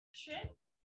action.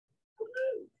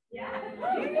 Yeah.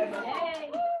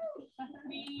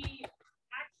 We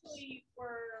actually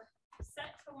were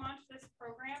set to launch this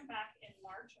program back in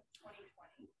March of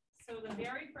 2020. So the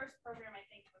very first program, I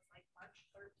think, was like March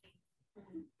 13th. And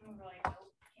we were like,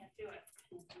 nope, can't do it.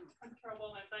 Control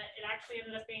moment, but it actually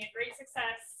ended up being a great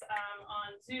success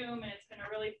on Zoom, and it's been a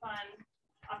really fun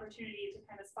opportunity to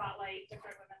kind of spotlight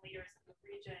different women leaders in the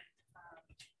region,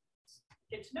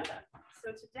 get to know them.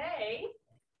 So today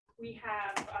we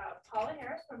have Paula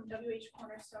from WH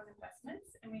Cornerstone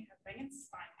Investments, and we have Meghan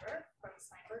Steinberg from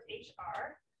Steinberg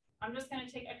HR. I'm just going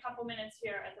to take a couple minutes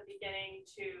here at the beginning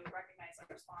to recognize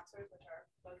our sponsors, which are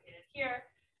located here,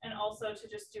 and also to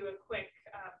just do a quick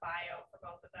bio for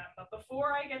both of them. But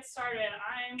before I get started,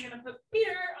 I'm going to put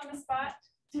Peter on the spot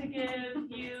to give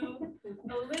you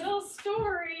a little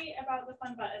story about the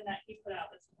fun button that he put out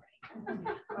this morning.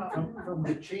 From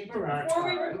the Chamber Archives. Before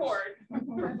we record.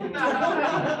 From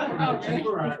the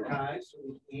Chamber Archives,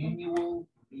 the annual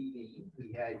meeting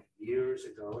we had years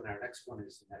ago, and our next one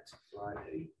is next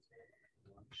Friday,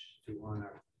 to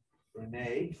honor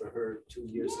Renee for her 2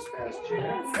 years as past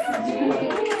chair.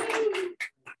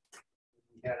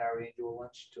 We had our annual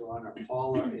lunch to honor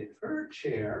Paula in her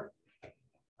chair.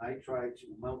 I tried to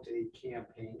mount a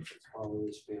campaign, since Paula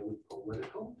is fairly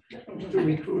political, to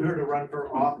recruit her to run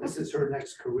for office as her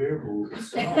next career move.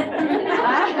 So,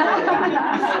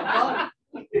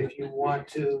 if you want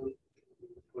to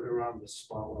put her on the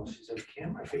spot while she's on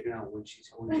camera, figuring out when she's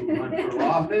going to run for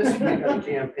office, we got a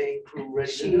campaign crew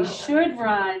ready to go. She should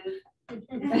run.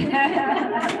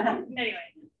 Anyway,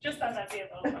 just thought that'd be a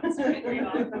little fun story for you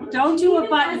all. Don't do a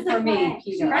button for me,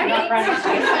 Peter. Right? I'm not running.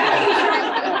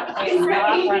 I'm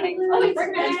not running. I'm running for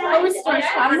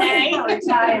retirement,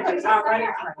 not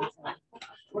running for anything.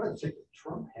 What a ticket,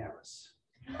 Trump Harris.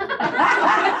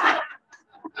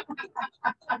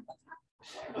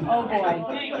 Oh boy.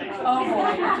 Anyway. Oh boy.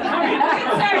 All right, let's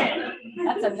get started.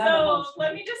 That's another So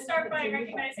let me just start by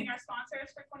recognizing our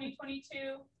sponsors for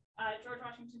 2022. George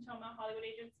Washington Toma Hollywood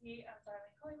Agency, Darling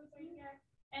Hollywood right here,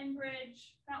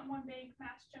 Enbridge, Mountain One Bank,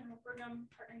 Mass General Brigham,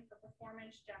 Partnering for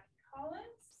Performance, Jackie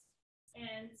Collins,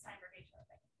 and Steinberg HR.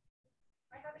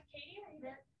 I have it, Katie. Are you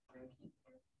there?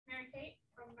 Mary Kate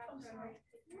from sorry.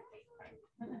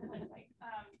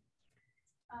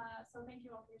 So thank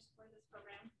you all for your support of this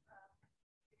program.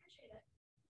 Appreciate it.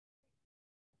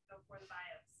 Go for the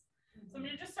bios. So I'm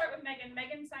going to just start with Meghan.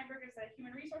 Meghan Steinberg is a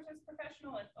human resources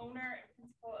professional and owner and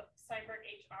principal of Steinberg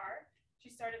HR.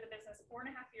 She started the business 4.5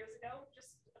 years ago,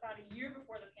 just about a year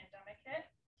before the pandemic hit.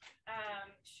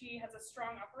 She has a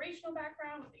strong operational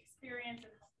background with experience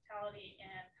in hospitality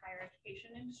and higher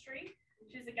education industry.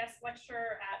 She's a guest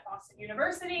lecturer at Boston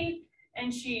University,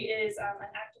 and she is an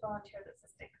active volunteer at the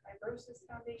Cystic Fibrosis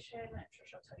Foundation. I'm sure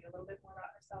she'll tell you a little bit more about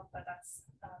herself, but that's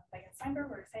Meghan Steinberg.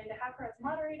 We're excited to have her as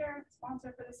moderator,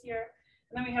 sponsor for this year.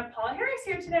 And then we have Paula Harris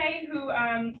here today, who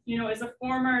is a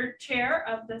former chair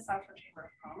of the South Shore Chamber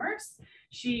of Commerce.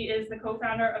 She is the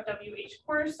co-founder of WH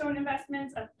Cornerstone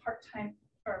Investments, a part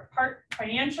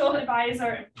financial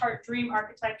advisor and part dream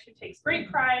architect who takes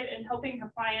great pride in helping her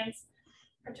clients,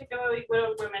 particularly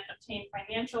widowed women, obtain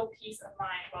financial peace of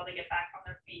mind while they get back on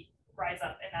their feet, rise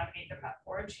up, and navigate their path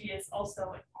forward. She is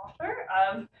also an author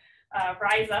of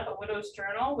Rise Up, a Widow's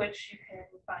Journal, which you can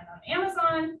find on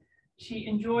Amazon. She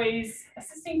enjoys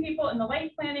assisting people in the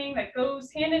life planning that goes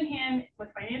hand in hand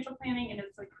with financial planning, and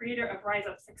is the creator of Rise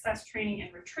Up Success Training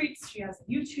and Retreats. She has a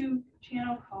YouTube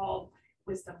channel called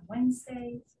Wisdom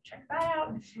Wednesday, so check that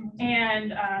out.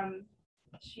 And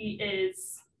she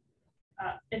is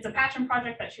it's a passion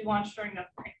project that she launched during the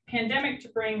pandemic to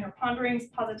bring her ponderings,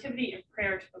 positivity, and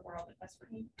prayer to the world. That's for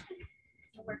me.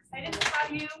 So we're excited to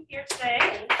have you here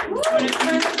today. I'm going to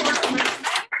turn the floor over to Meg.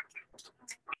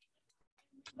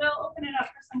 We'll open it up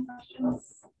for some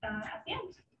questions at the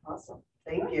end. Awesome.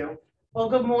 Thank you. Well,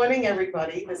 good morning,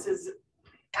 everybody. This is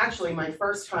actually my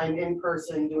first time in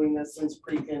person doing this since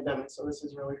pre-pandemic, so this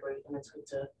is really great, and it's good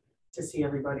to see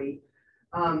everybody.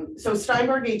 So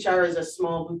Steinberg HR is a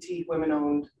small boutique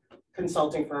women-owned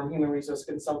consulting firm, human resource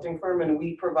consulting firm, and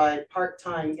we provide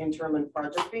part-time, interim, and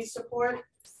project-based support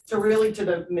to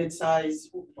the mid-size,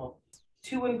 well,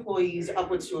 2 employees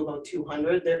upwards to about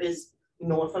 200. There is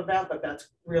north of that, but that's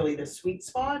really the sweet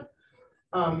spot.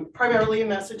 Primarily in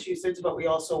Massachusetts, but we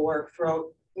also work throughout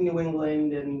New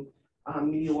England and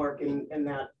New York and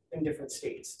in different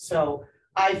states. So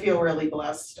I feel really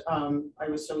blessed. I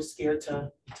was so scared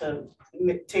to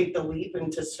take the leap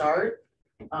and to start.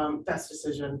 Best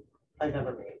decision I've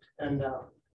ever made, and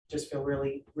just feel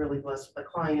really, really blessed with the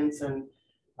clients. And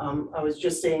I was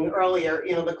just saying earlier,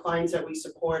 the clients that we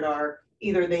support are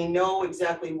either they know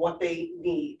exactly what they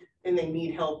need and they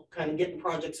need help kind of getting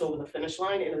projects over the finish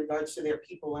line in regards to their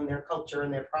people and their culture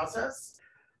and their process.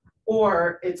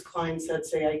 Or it's clients that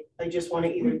say, I just want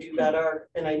to either do better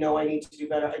and I know I need to do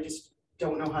better. I just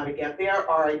don't know how to get there,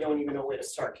 or I don't even know where to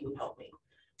start. Can you help me?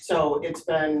 So it's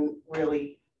been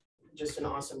really just an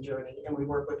awesome journey, and we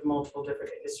work with multiple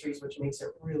different industries, which makes it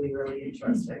really, really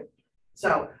interesting.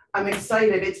 So I'm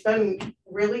excited. It's been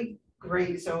really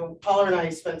great. So Paula and I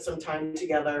spent some time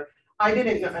together. I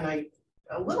didn't know, and I'm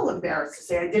a little embarrassed to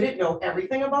say I didn't know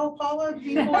everything about Paula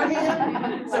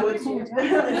beforehand. So it's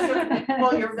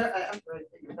well, you're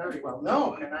very well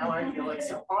known, and now I feel like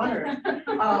so honored.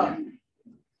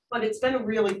 But it's been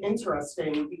really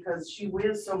interesting because she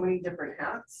wears so many different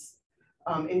hats.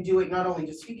 And doing, not only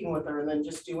just speaking with her and then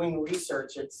just doing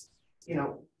research. It's, you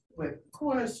know, with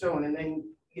Cornerstone, and then,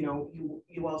 you know,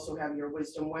 you also have your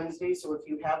Wisdom Wednesday. So if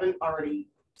you haven't already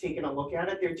taken a look at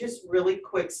it, they're just really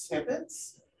quick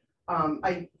snippets.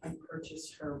 I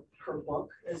purchased her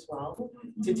book as well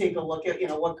to take a look at, you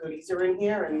know, what goodies are in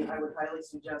here, and I would highly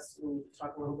suggest we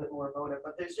talk a little bit more about it.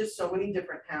 But there's just so many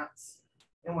different hats,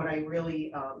 and what I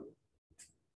really,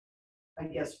 I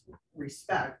guess,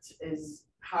 respect is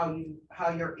how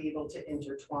you're able to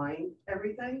intertwine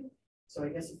everything. So I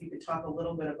guess if you could talk a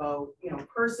little bit about, you know,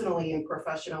 personally and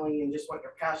professionally and just what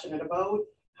you're passionate about,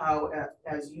 how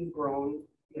as you've grown,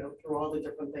 you know, through all the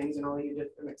different things and all your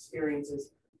different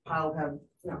experiences, how have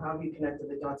you connected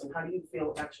the dots, and how do you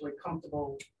feel actually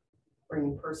comfortable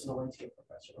bringing personal into your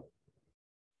professional?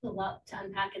 A lot to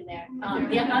unpack in there.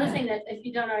 The other thing that, if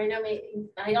you don't already know me,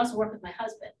 I also work with my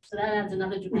husband, so that adds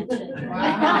another dimension.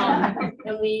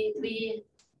 And we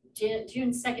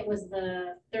June 2nd was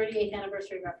the 38th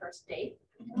anniversary of our first date.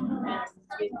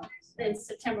 And in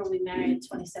September we married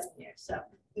 27 years, so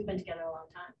we've been together a long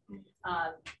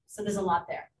time. So there's a lot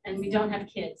there, and we don't have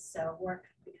kids, so work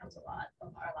becomes a lot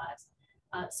of our lives.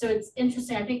 So it's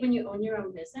interesting. I think when you own your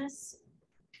own business,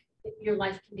 your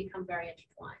life can become very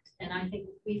intertwined. And I think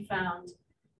we found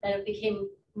that it became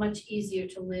much easier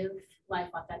to live life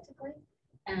authentically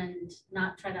and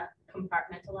not try to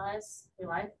compartmentalize your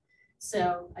life.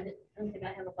 So I don't think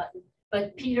I have a button,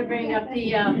 but Peter bringing up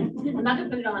the, I'm not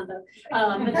gonna put it on though.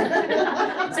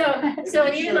 So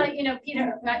and even like, you know,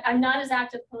 Peter, I'm not as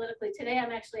active politically. Today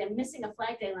I'm missing a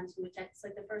Flag Day luncheon, which it's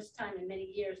like the first time in many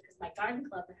years because my garden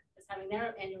club is having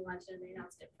their annual luncheon and they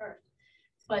announced it first.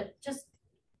 But just,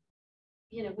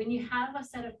 you know, when you have a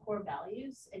set of core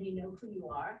values and you know who you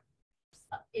are,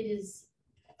 it is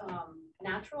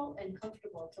natural and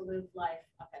comfortable to live life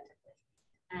authentically,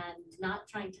 and not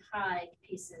trying to hide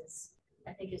pieces,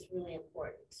 I think is really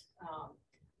important.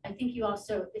 I think you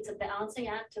also, it's a balancing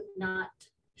act of not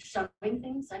shoving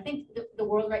things. I think the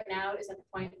world right now is at the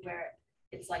point where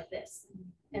it's like this,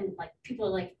 and like people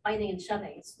are like fighting and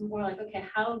shoving. It's more like, okay,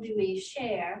 how do we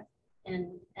share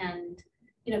and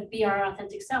you know, be our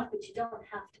authentic self, but you don't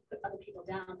have to put other people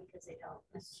down because they don't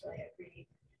necessarily agree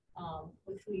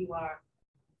with who you are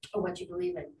or what you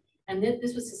believe in. And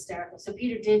this was hysterical. So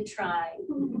Peter did try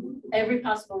every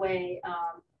possible way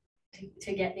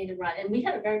to get me to run. And we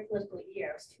had a very political year.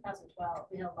 It was 2012.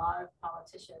 We had a lot of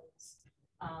politicians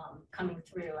coming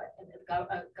through.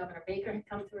 Governor Baker had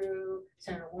come through.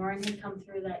 Senator Warren had come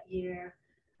through that year.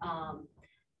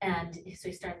 And so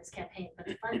he started this campaign. But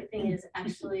the funny thing is,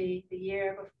 actually, the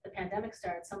year before the pandemic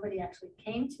started, somebody actually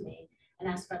came to me and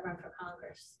asked if I'd run for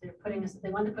Congress. They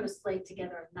wanted to put a slate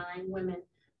together of 9 women,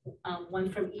 one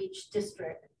from each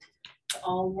district, to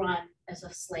all run as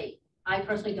a slate. I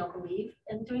personally don't believe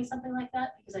in doing something like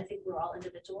that because I think we're all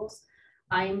individuals.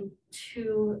 I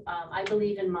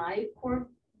believe in my core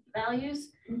values.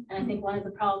 And I think one of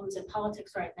the problems in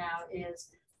politics right now is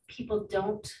people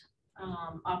don't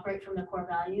operate from the core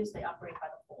values, they operate by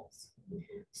the polls.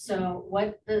 So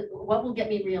what will get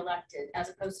me reelected, as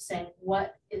opposed to saying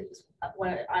what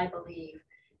I believe,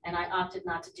 and I opted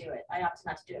not to do it. I opted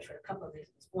not to do it for a couple of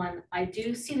reasons. One, I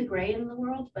do see the gray in the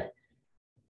world, but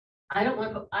I don't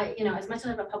want to, you know, as much as I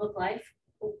have a public life,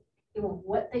 you know,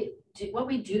 what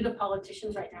we do to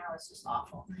politicians right now is just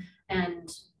awful. And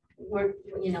we're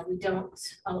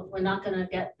not going to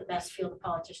get the best field of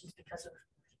politicians because of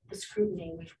the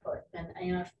scrutiny we've put. And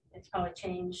you know, it's probably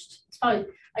changed.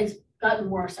 It's gotten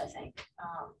worse, I think.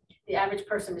 The average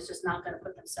person is just not going to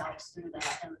put themselves through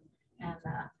that,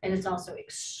 and it's also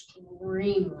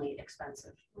extremely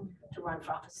expensive to run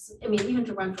for office. I mean, even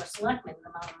to run for selectmen, the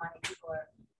amount of money people are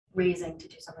raising to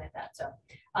do something like that. So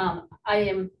I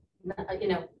am, you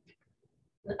know,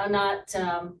 I'm not.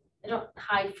 I don't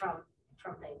hide from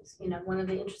things. You know, one of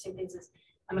the interesting things is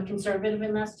I'm a conservative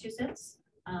in Massachusetts.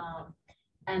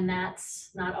 And that's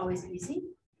not always easy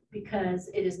because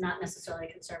it is not necessarily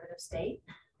a conservative state.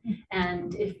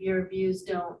 And if your views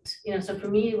don't, so for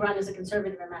me, run as a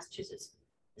conservative in Massachusetts,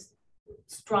 there's a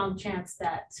strong chance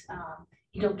that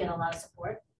you don't get a lot of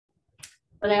support.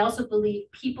 But I also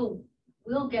believe people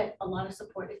will get a lot of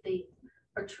support if they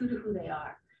are true to who they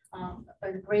are.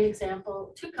 A great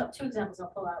example, two examples I'll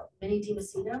pull out. Vinnie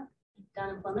DiMacedo down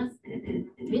in Plymouth.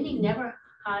 Vinnie never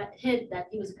hid that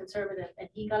he was a conservative and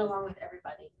he got along with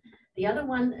everybody. The other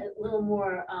one, a little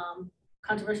more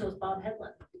controversial, is Bob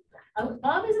Hedlund.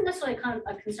 Bob isn't necessarily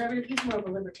a conservative, he's more of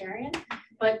a libertarian,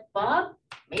 but Bob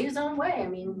made his own way. I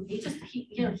mean,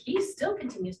 he still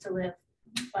continues to live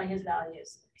by his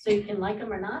values. So you can like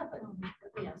him or not, but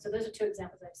so those are two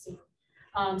examples I've seen.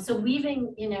 So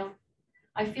weaving,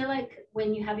 I feel like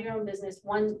when you have your own business,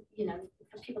 one,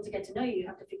 for people to get to know you, you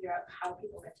have to figure out how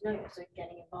people get to know you. So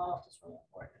getting involved is really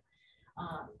important.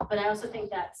 But I also think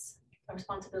that's a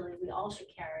responsibility we all should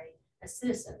carry as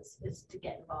citizens, is to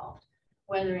get involved.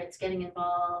 Whether it's getting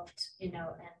involved, and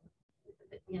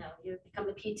you become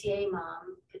a PTA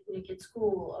mom in your kid's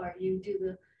school, or you do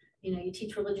the, you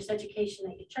teach religious education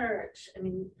at your church. I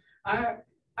mean, our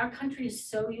country is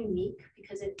so unique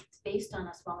because it's based on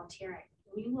us volunteering.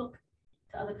 When you look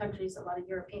to other countries, a lot of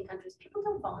European countries, people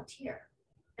don't volunteer.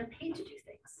 They're paid to do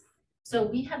things. So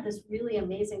we have this really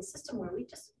amazing system where we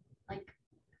just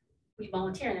we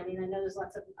volunteer. And I mean, I know there's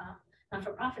lots of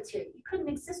not-for-profits here. You couldn't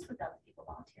exist without people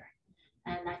volunteering.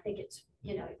 And I think it's,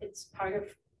 it's part of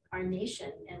our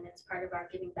nation and it's part of our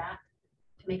giving back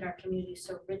to make our community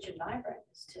so rich and vibrant,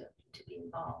 is to be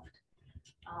involved.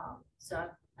 So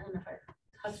I don't know if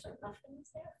I touched on enough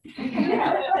things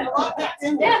there. A lot that's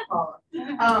in there, Paula.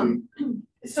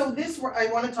 So I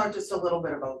want to talk just a little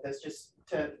bit about this, just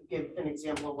to give an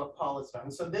example of what Paula's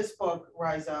done. So this book,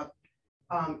 Rise Up,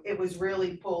 it was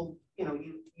really pulled,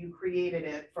 you created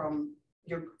it from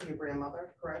your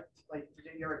grandmother, correct? Like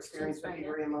your experience with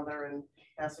your grandmother and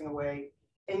passing away,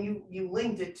 and you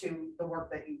linked it to the work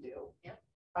that you do. Yep.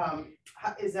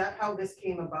 Is that how this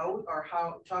came about, or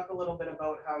talk a little bit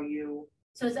about how you?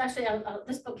 So it's actually,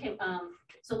 this book came,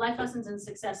 so Life Lessons in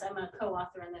Success, I'm a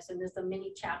co-author in this, and there's a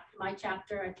mini my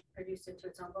chapter, I produced it to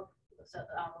its own book, so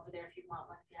over there if you want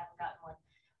one, if you haven't gotten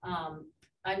one.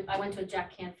 I went to a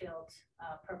Jack Canfield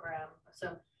program,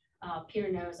 so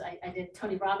Peter knows I did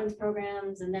Tony Robbins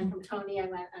programs, and then from Tony I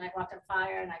went and I walked on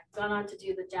fire, and I've gone on to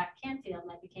do the Jack Canfield,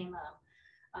 and I became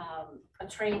a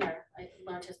trainer. I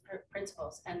learned his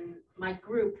principles, and my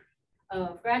group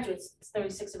of graduates,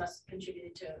 36 of us,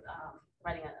 contributed to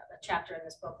writing a chapter in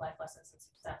this book, Life Lessons in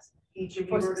Success. Each of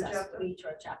you wrote a chapter? We each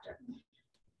wrote a chapter.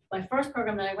 My first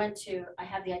program that I went to, I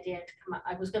had the idea to come out,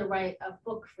 I was going to write a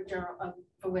book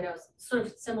for widows, sort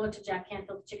of similar to Jack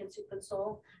Canfield's Chicken Soup and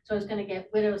Soul. So I was going to get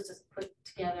widows to put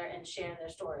together and share their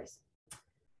stories.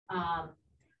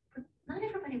 But not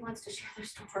everybody wants to share their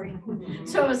story.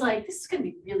 So I was like, this is going to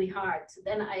be really hard. So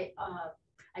then I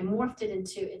morphed it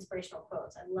into inspirational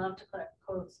quotes. I love to collect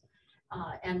quotes.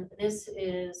 And this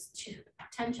is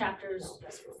 10 chapters,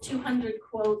 200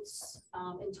 quotes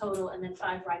in total, and then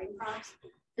 5 writing prompts.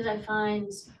 Because I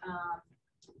find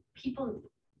people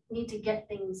need to get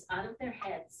things out of their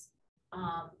heads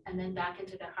and then back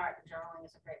into their heart, and journaling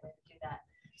is a great way to do that.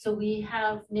 So we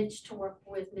have niched to work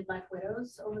with midlife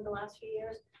widows over the last few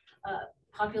years.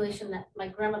 Population that my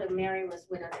grandmother Mary was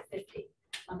widowed at 50.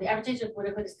 The average age of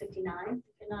widowhood is 59,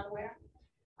 if you're not aware.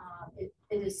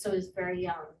 It is very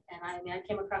young. And I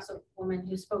came across a woman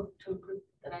who spoke to a group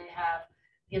that I have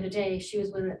the other day. She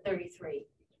was widowed at 33.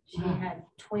 She had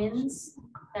twins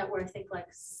that were, I think, like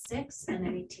 6 and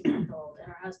an 18-month-old, and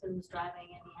her husband was driving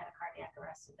and he had a cardiac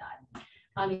arrest and died.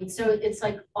 I mean, so it's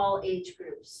like all age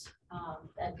groups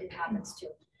that it happens to.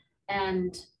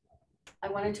 And I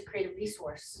wanted to create a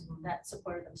resource that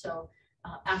supported them. So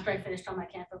after I finished all my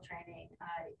Canfield training,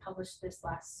 I published this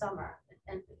last summer,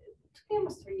 and it took me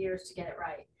almost 3 years to get it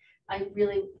right. I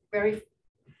really,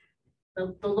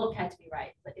 the look had to be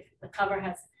right. But if the cover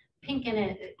has pink in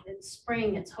it, it's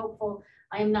spring, it's hopeful.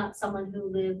 I am not someone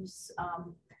who lives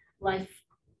life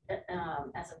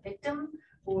as a victim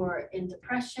or in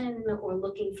depression or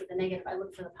looking for the negative. I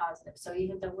look for the positive. So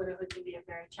even though widowhood can be a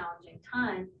very challenging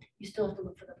time, you still have to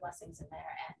look for the blessings in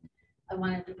there. And I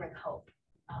wanted to bring hope.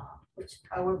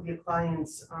 How have your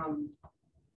clients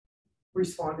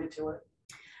responded to it?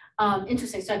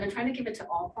 Interesting. So I've been trying to give it to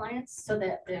all clients so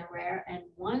that they're rare. And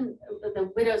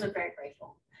the widows are very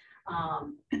grateful.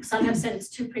 Some have said it's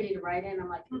too pretty to write in. I'm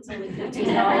like, it's only $15. Like,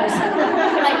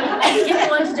 I can give you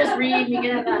one to just read and you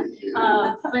get it done.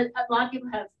 But a lot of people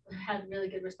have had really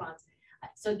good response.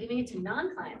 So giving it to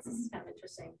non-clients, this is kind of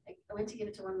interesting. I went to give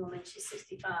it to one woman, she's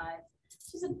 65.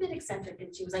 she's a bit eccentric,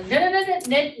 and she was like,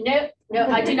 no,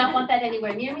 I do not want that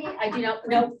anywhere near me. I do not,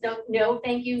 no,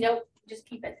 thank you, no, just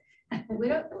keep it. We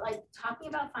don't, like, talking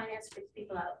about finance freaks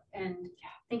people out, and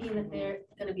thinking that they're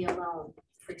gonna be alone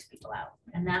freaks people out.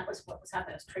 And that was what was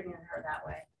happening, it was triggering her that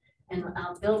way. And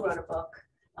Bill wrote a book,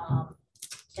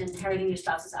 Inheriting Your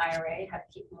Spouse's IRA, How to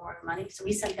Keep More Money. So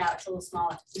we sent out, it's a little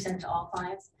smaller, we sent it to all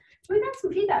clients. We got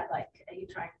some feedback, like, are you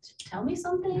trying to tell me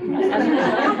something? Like,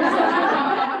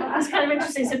 it was kind of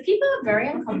interesting. So people are very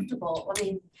uncomfortable. I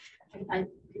mean, I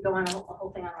could go on a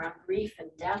whole thing around grief and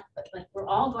death, but like, we're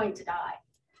all going to die.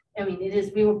 I mean, it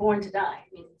is, we were born to die.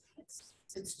 I mean, it's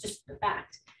just a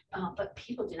fact. But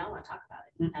people do not want to talk about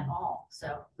it at all.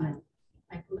 So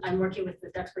I'm working with the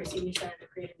Duxbury Senior Center to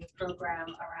create a new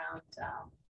program around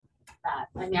that.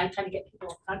 I mean, I try to get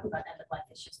people talking about end of life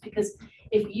issues, because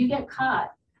if you get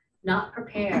caught not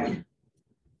prepared,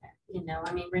 you know,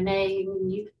 I mean, Renee,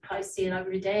 you probably see it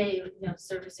every day, you know,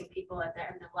 servicing people at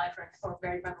their end of life or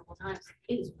very vulnerable times.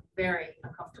 It is very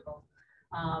uncomfortable,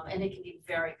 and it can be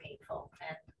very painful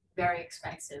and very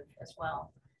expensive as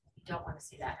well. You don't want to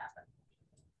see that happen.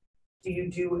 Do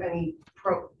you do any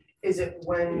is it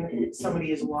when somebody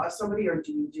has lost somebody, or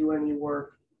do you do any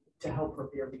work to help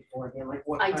prepare beforehand? Like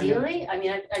what? Ideally, I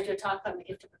mean, I do talk about the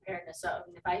gift of preparedness. So I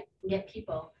mean, if I can get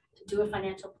people to do a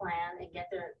financial plan and get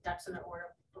their ducks in order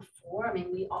before, I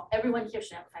mean, everyone here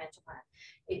should have a financial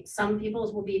plan. Some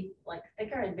people's will be like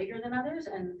thicker and bigger than others,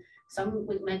 and some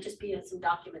might just be some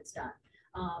documents done.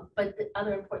 But the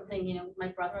other important thing, you know, my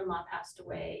brother-in-law passed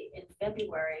away in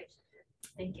February.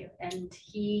 Thank you. And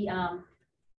he,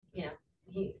 you know,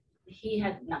 he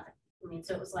had nothing. I mean,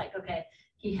 so it was like, okay,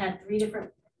 he had 3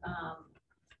 different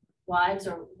wives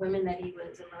or women that he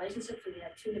was in relationships with. He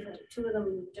had 2 of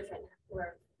them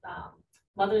were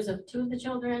mothers of 2 of the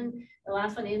children. The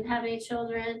last one didn't have any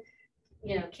children.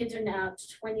 You know, kids are now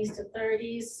 20s to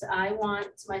 30s. I want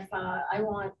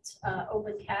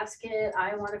open casket.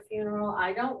 I want a funeral.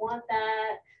 I don't want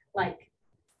that. Like,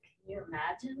 can you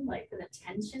imagine, like, the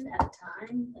tension at a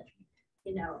time that,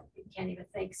 you know, you can't even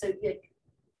think. So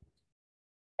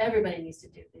everybody needs to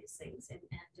do these things and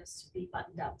just be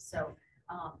buttoned up. So,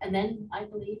 and then I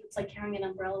believe it's like carrying an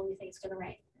umbrella when you think it's going to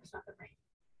rain. It's not going to rain.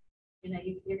 You know,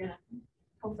 you're going to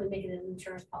hopefully make it an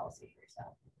insurance policy for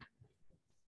yourself.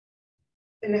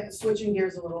 And then switching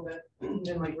gears a little bit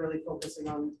and like really focusing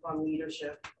on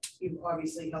leadership. You've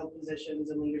obviously held positions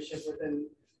in leadership within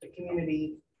the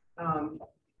community, and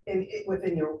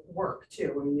within your work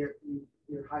too. I mean,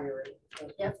 you're hiring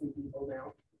a few people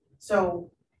now. So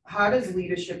how does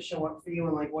leadership show up for you,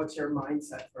 and like what's your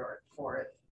mindset for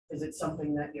it? Is it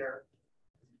something that you're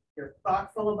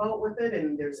thoughtful about with it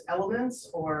and there's elements,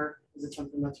 or is it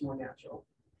something that's more natural?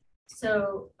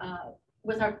 So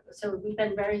so we've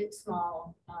been very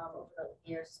small over the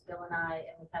years, Bill and I,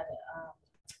 and we've had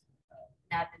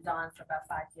Nat and Dawn for about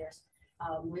 5 years.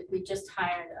 We just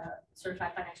hired a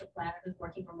certified financial planner who's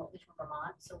working remotely from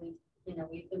Vermont. So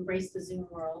we've embraced the Zoom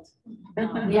world.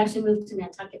 We actually moved to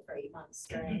Nantucket for 8 months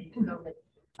during COVID.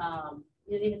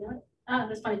 You didn't even know it? Oh,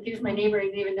 that's funny. Peter's my neighbor. He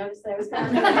didn't even notice that I was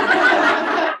gone.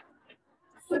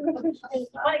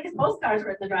 Funny, because both cars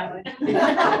were in the driveway.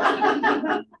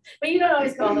 But you don't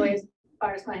always go all the way as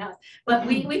far as my house. But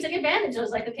we took advantage. I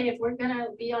was like, okay, if we're gonna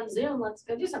be on Zoom, let's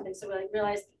go do something. So I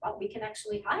realized, well, we can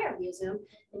actually hire via Zoom,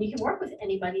 and you can work with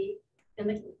anybody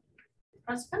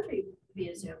across the country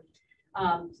via Zoom.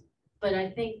 But I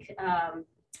think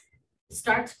it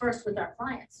starts first with our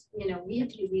clients. You know, we have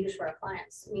to be leaders for our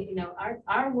clients. You know,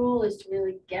 our role is to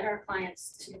really get our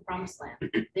clients to the promised land,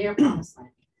 their promised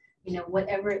land. You know,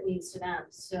 whatever it means to them.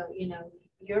 So, you know,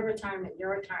 your retirement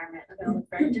are going to look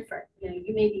very different. You know,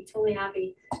 you may be totally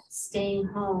happy staying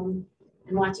home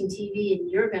and watching TV, and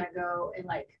you're going to go and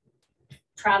like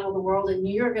travel the world, and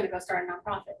you're going to go start a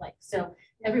nonprofit. Like, so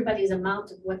everybody's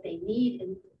amount of what they need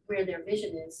and where their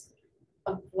vision is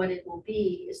of what it will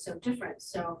be is so different.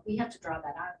 So we have to draw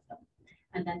that out of them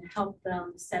and then help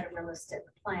them set a realistic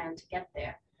plan to get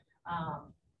there.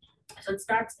 So it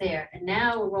starts there. And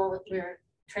now we're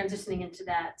transitioning into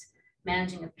that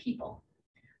managing of people.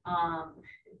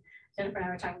 Jennifer and I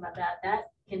were talking about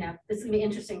that, you know, this is gonna be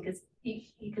interesting because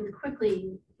you can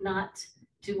quickly not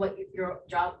do what your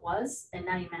job was, and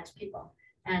now you manage people.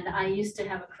 And I used to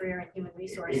have a career in human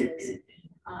resources.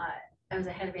 I was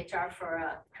a head of HR for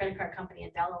a credit card company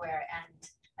in Delaware, and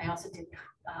I also did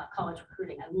college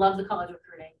recruiting. I love the college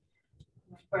recruiting.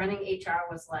 Running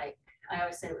HR was like, I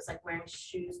always say it was like wearing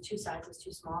shoes 2 sizes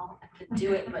too small. I could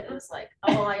do it, but it was like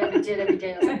all I ever did every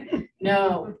day was like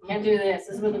no, can't do this.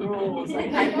 This is what the rules.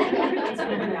 Like, I said,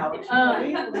 I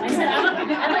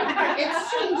like park.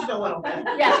 It's changed a little bit.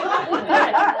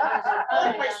 Yeah.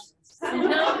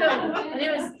 No, but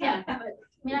it was, yeah, but I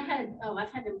mean,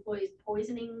 I've had employees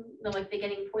poisoning, like they're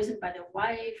getting poisoned by their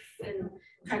wife and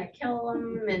trying to kill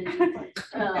them and,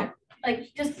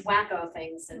 like just wacko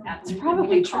things that happen. It's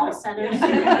probably call true. centers.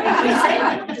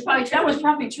 It's probably true. That was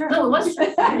probably true. No, it was true.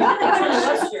 It really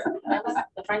was true. That was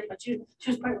the funny part. She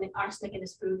was putting arsenic in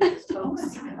his food and his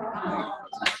toast. Yeah. So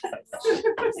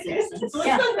it's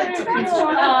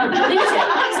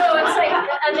like,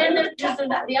 and then there's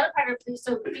the other part of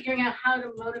so figuring out how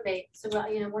to motivate. So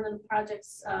one of the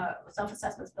projects,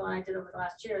 self-assessments Bill and I did over the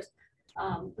last years,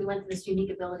 we went through this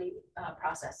unique ability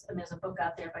process, and there's a book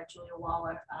out there by Julia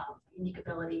Waller, Unique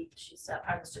Ability. She's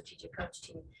part of the strategic coach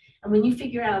team. And when you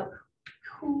figure out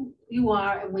who you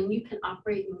are and when you can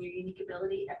operate in your unique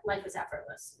ability, life is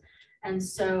effortless. And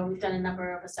so we've done a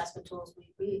number of assessment tools.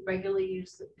 We regularly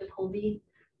use the Colby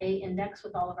A index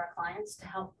with all of our clients to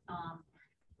help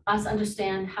us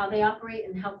understand how they operate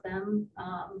and help them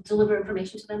deliver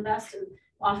information to them best. And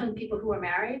often people who are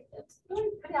married, it's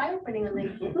really pretty eye-opening when they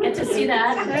get to see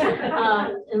that.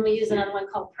 And we use another one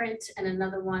called Print and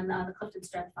another one, the Clifton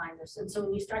Strength Finders. And so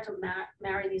when you start to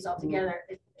marry these all together,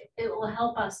 it will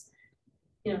help us,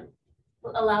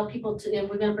 allow people to,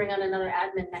 we're going to bring on another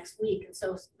admin next week. And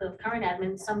so the current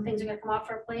admin, some things are going to come off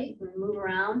her plate and move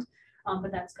around,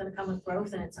 but that's going to come with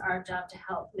growth. And it's our job to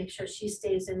help make sure she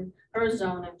stays in her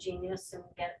zone of genius and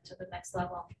get to the next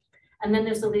level. And then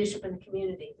there's the leadership in the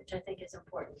community, which I think is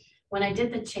important. When I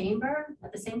did the chamber,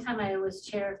 at the same time, I was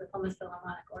chair of the Plymouth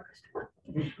Philharmonic Orchestra,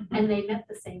 and they met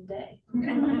the same day.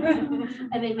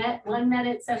 And they one met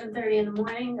at 7:30 in the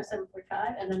morning or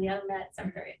 7:45, and then the other met at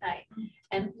 7:30 at night.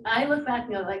 And I look back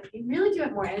and go, like, you really do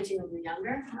have more energy when you're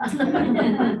younger.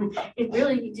 It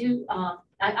really, you do.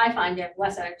 I find you have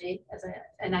less energy,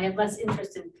 and I have less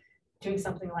interest in doing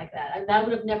something like that. I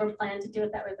would have never planned to do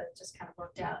it that way, but it just kind of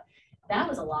worked out. That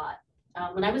was a lot.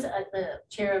 When I was at the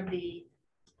chair of the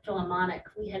Philharmonic,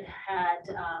 we had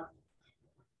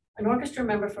an orchestra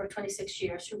member for 26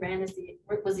 years who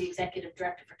was the executive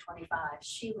director for 25.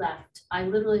 She left. I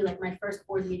literally, like my first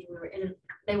board meeting,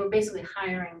 they were basically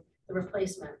hiring the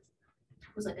replacement.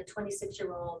 It was like a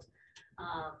 26-year-old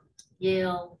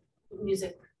Yale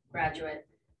music graduate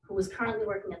who was currently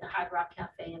working at the Hard Rock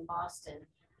Cafe in Boston.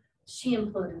 She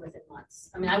imploded within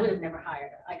months. I mean, I would have never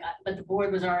hired her. But the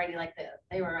board was already like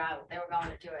they were out. They were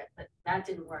going to do it, but that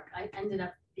didn't work. I ended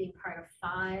up being part of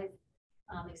 5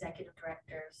 executive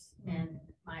directors in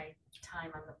my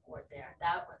time on the board there.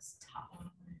 That was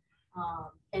tough.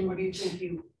 And what do you think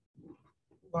you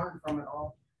learned from it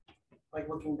all? Like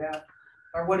looking back,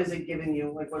 or what is it giving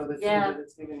you? Like, what are the things that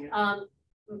it's giving you?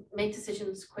 Make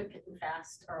decisions quick and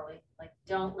fast early. Like,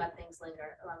 don't let things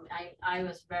linger. I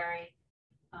was very.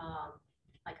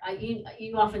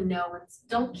 You often know,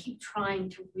 don't keep trying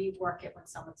to rework it when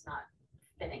someone's not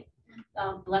fitting.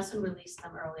 Bless and release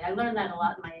them early. I learned that a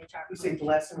lot in my HR. You say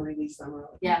bless and release them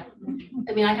early. Yeah.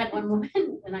 I mean, I had one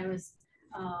woman and I was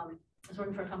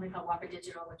working for a company called Walker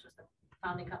Digital, which was the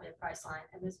founding company of Priceline.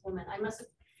 And this woman,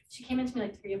 she came into me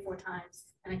like 3 or 4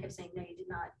 times and I kept saying, no, you did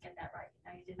not get that right.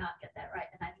 No, you did not get that right.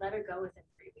 And I let her go within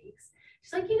 3 weeks.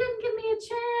 She's like, you didn't give me a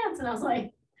chance. And I was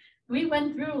like, we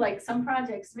went through like some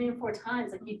projects 3 or 4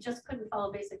 times, like you just couldn't follow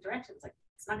basic directions. Like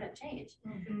it's not going to change.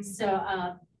 Mm-hmm. So,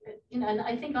 and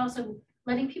I think also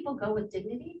letting people go with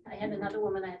dignity. I had another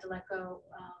woman I had to let go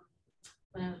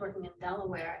when I was working in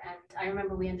Delaware. And I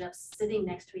remember we ended up sitting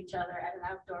next to each other at an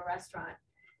outdoor restaurant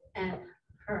and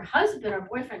her husband or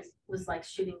boyfriend was like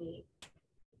shooting me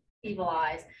evil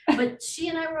eyes, but she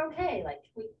and I were okay. Like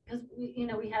because we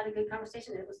had a good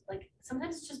conversation. It was like,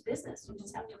 sometimes it's just business. You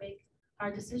just have to make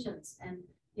hard decisions and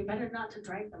you're better not to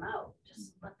drag them out.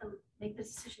 Just let them make the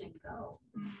decision and go.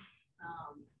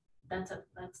 That's I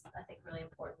think really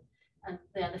important. And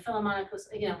the Philharmonic was,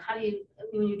 how do you,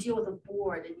 when you deal with a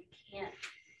board and you can't,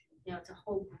 it's a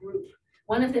whole group.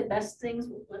 One of the best things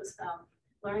was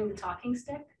learning the talking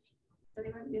stick. Does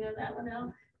anyone, that one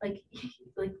now? Like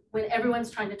when everyone's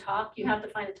trying to talk, you have to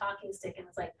find a talking stick and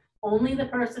it's like only the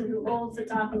person who holds the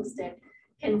talking stick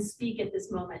can speak at this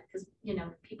moment because,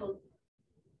 people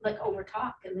like over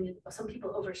talk and some people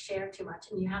overshare too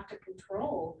much and you have to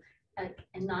control and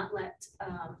not let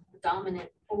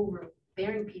dominant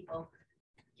overbearing people,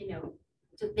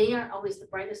 so they aren't always the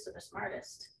brightest or the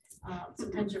smartest.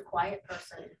 Sometimes your quiet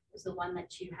person is the one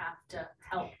that you have to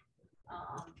help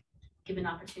give an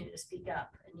opportunity to speak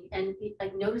up and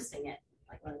like noticing it.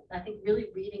 Like I think really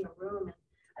reading a room, and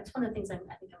that's one of the things I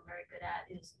think I'm very good at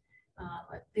is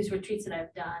these retreats that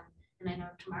I've done And I know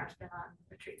Tamara's been on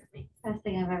retreat with me. Best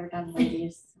thing I've ever done,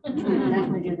 ladies.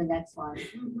 Definitely do the next one.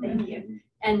 Thank you.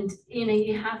 And, you know,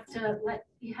 you have to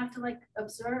like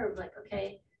observe, like,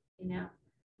 okay, you know,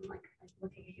 I'm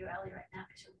looking at you, Ellie, right now,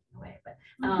 because you're looking away, but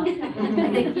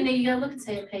I think, you know, you gotta look and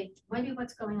say, okay, maybe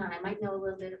what's going on? I might know a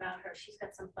little bit about her. She's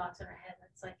got some thoughts in her head.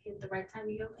 That's like at the right time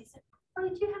you go, I said, oh,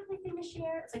 do you have anything to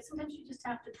share? It's like sometimes you just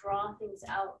have to draw things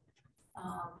out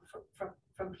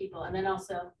from people. And then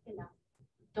also, you know,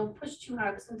 don't push too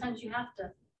hard, but sometimes you have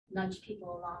to nudge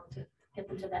people along to get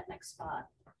them to that next spot.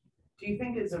 Do you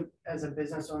think as a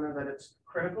business owner that it's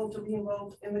critical to be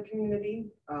involved in the community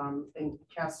and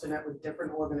cast a net with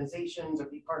different organizations or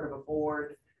be part of a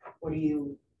board? What are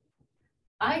your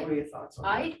thoughts on that?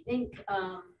 I think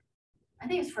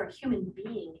it's for a human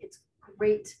being, it's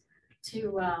great to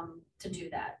do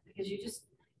that because you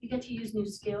get to use new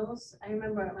skills. I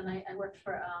remember when I worked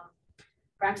for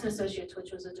Braxton Associates,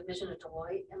 which was a division of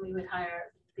Deloitte, and we would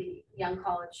hire the young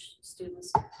college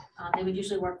students. They would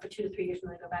usually work for 2 to 3 years and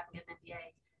then go back and get an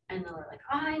MBA. And they were like,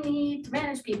 oh, I need to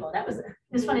manage people.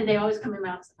 It's funny, they always come in my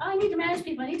office, oh, I need to manage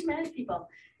people, I need to manage people.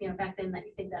 You know, back then that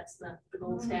you think that's the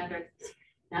gold standard.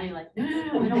 Now you're like, no,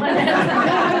 I don't want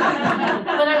that.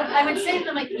 But I would say to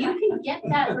them, like, you can get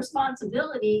that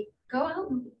responsibility, go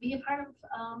out and be a part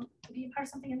of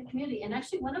something in the community. And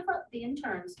actually one of the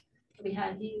interns that we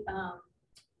had,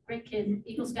 great kid,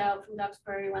 Eagle Scout from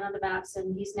Duxbury, went on the maps,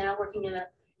 and he's now working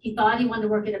he thought he wanted to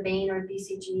work at a Bain or a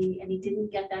BCG, and he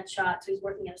didn't get that shot. So he's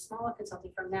working at a smaller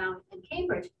consulting firm now in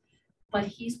Cambridge, but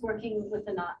he's working with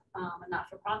a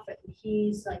not-for-profit. And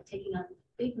he's like taking on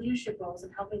big leadership roles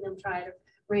and helping them try to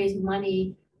raise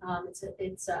money.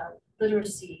 It's a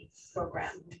literacy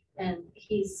program, and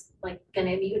he's like going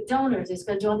to meet with donors. He's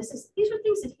going to do all this. These are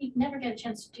things that he'd never get a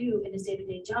chance to do in his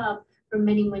day-to-day job for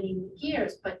many, many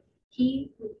years, but he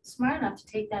was smart enough to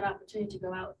take that opportunity to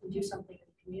go out and do something in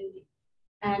the community.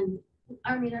 And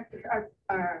I mean,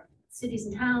 our cities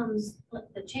and towns,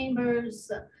 the chambers,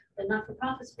 the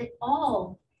not-for-profits, they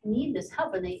all need this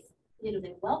help, and they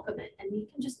welcome it. And you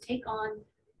can just take on,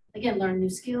 again, learn new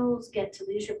skills, get to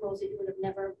leadership roles that you would have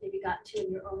never maybe gotten to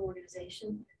in your own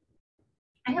organization.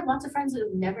 I have lots of friends that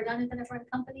have never done it that have run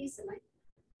companies, and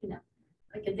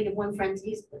I can think of one friend.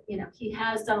 He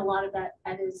has done a lot of that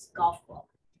at his golf club.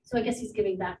 So I guess he's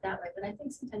giving back that way, but I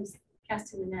think sometimes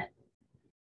casting the net.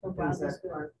 Things that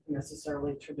aren't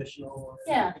necessarily traditional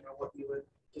or what you would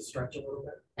to stretch a little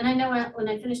bit. And I know when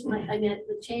I finished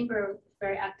the chamber,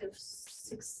 very active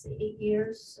 6 to 8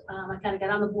 years. I kind of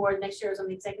got on the board. Next year I was on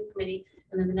the executive committee,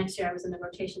 and then the next year I was in the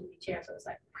rotation to be chair. So it was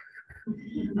like,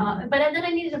 but then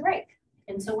I needed a break.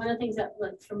 And so one of the things that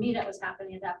for me that was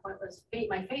happening at that point was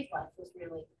my faith life was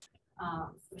really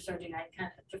resurging. I kind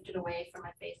of drifted away from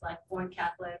my faith life, born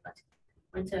Catholic, but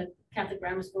went to Catholic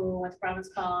grammar school, went to Providence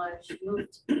College,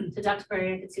 moved to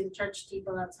Duxbury. I could see the church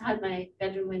steeple outside my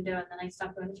bedroom window, and then I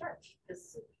stopped going to church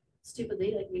because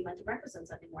stupidly, like, we went to breakfast on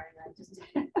Sunday morning, and I just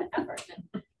didn't make the effort.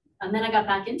 And then I got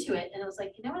back into it, and I was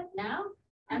like, you know what? Now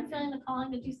I'm feeling the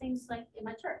calling to do things like in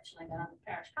my church. And I got on the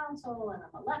parish council, and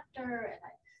I'm a lector, and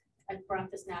I brought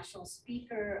this national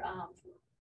speaker.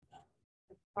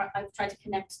 I've tried to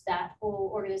connect that whole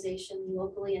organization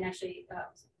locally, and actually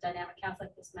Dynamic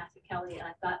Catholic, this Matthew Kelly, and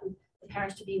I've gotten the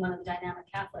parish to be one of the Dynamic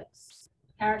Catholics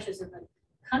parishes in the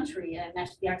country, and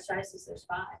actually the Archdiocese, there's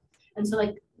 5. And so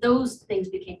like those things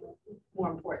became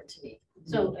more important to me.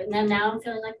 So and then now I'm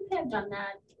feeling like, okay, I've done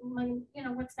that.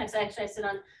 What's next? I sit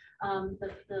on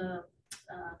the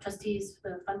trustees,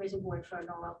 the fundraising board for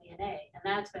Norwell BNA, and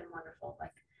that's been wonderful.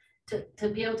 Like to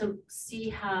be able to see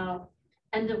how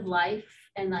end of life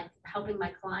and like helping my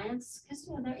clients, because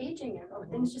they're aging or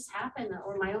things just happen,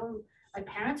 or my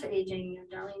parents are aging.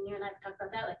 Darlene, you and I have talked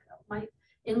about that. Like my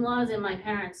in-laws and my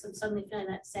parents, and suddenly feeling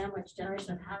that sandwich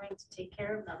generation of having to take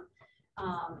care of them,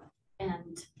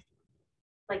 and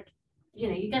like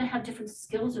you got to have different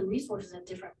skills and resources at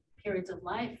different periods of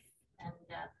life.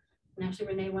 And actually,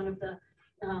 Renee, one of the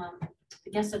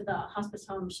guests at the hospice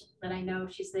home that I know,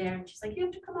 she's there, and she's like, you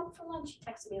have to come up for lunch. She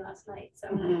texted me last night. So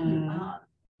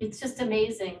it's just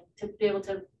amazing to be able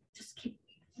to just keep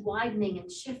widening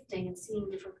and shifting and seeing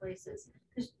different places,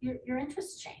 because your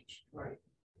interests change. Right.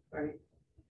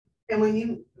 And when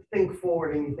you think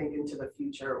forward and you think into the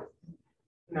future,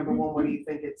 number one, what do you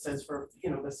think it says for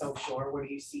the South Shore? What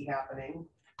do you see happening?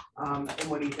 And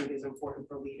what do you think is important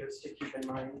for leaders to keep in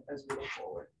mind as we look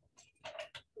forward?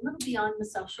 A little beyond the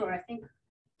South Shore, I think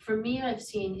for me, I've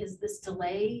seen is this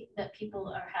delay that people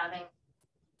are having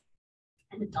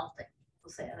in adulting.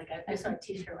 We'll say, like I saw a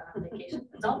t-shirt when on vacation.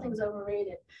 Adulting is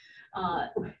overrated.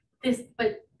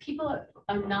 But people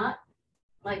are not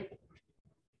like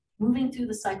moving through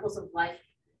the cycles of life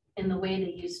in the way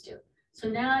they used to. So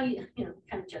now, you know,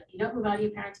 kind of joke, you don't move out of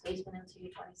your parents' basement until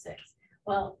you're 26.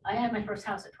 Well, I had my first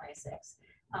house at 26.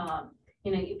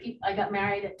 You know, I got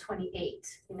married at 28.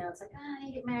 You know, it's like,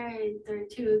 you get married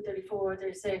 32, 34,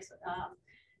 36.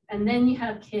 And then you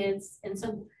have kids. And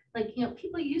so, like, you know,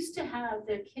 people used to have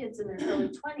their kids in their early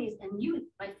 20s, and you,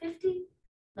 by 50,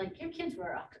 like, your kids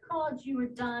were off to college, you were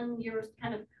done, you were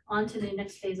kind of on to the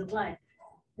next phase of life.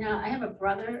 Now, I have a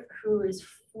brother who is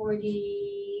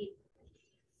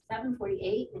 47,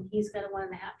 48, and he's got a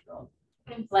 1.5-year-old.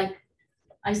 Like,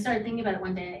 I started thinking about it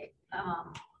one day,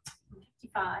 I'm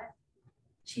 55,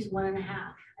 she's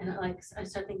 1.5. And like, I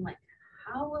started thinking, like,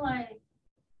 how will I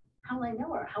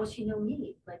know her? How will she know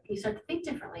me? Like, you start to think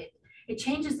differently. It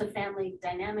changes the family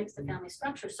dynamics, the family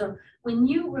structure. So when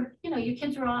you were, you know, your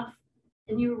kids were off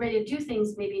and you were ready to do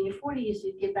things, maybe in your 40s,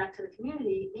 you'd give back to the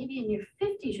community. Maybe in your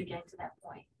 50s, you're getting to that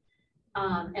point.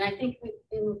 And I think we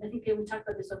talked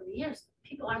about this over the years.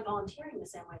 People aren't volunteering the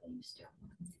same way they used to.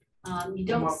 You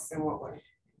don't. In what way?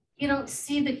 You don't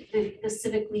see the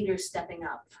civic leaders stepping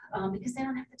up because they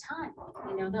don't have the time.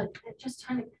 You know, they're just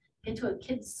trying to get to a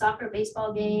kid's soccer,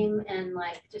 baseball game, and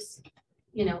like just,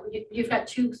 you know, you've got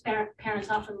two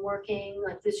parents often working.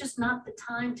 Like, there's just not the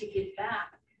time to give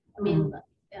back. I mean,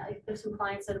 there's some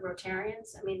clients that are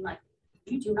Rotarians. I mean, like,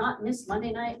 you do not miss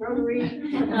Monday night Rotary.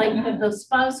 Like, the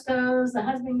spouse goes, the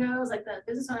husband goes, like the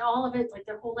business owner, all of it, like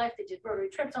their whole life, they did Rotary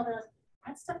trips, all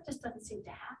that stuff just doesn't seem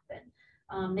to happen.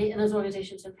 And those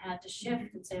organizations have had to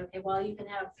shift and say, okay, well, you can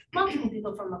have multiple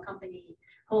people from a company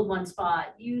hold one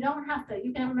spot. You don't have to,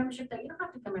 you can have a membership that you don't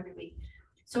have to come every week.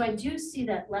 So I do see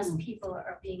that less people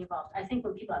are being involved. I think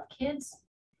when people have kids,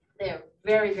 they're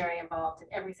very, very involved in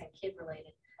everything kid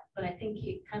related. But I think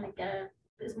you kind of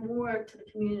there's more to the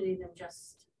community than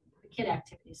just the kid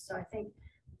activities. So I think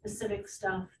the civic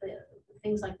stuff, the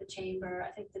things like the chamber,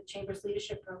 I think the chamber's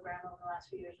leadership program over the last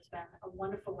few years has been a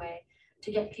wonderful way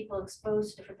to get people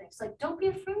exposed to different things. Like, don't be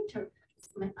afraid to,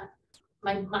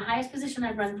 my highest position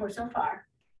I've run for so far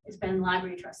has been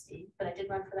library trustee, but I did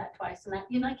run for that twice, and that,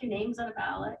 you know, like, your name's on a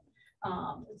ballot.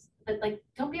 But like,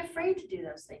 don't be afraid to do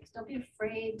those things. Don't be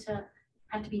afraid to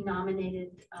have to be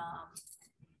nominated,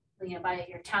 you know, by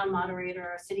your town moderator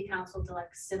or city council to like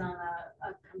sit on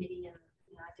a committee. And,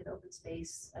 you know, I did open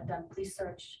space, I've done police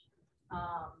search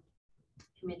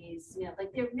committees, you know,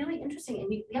 like, they're really interesting. And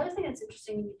the other thing that's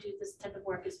interesting when you do this type of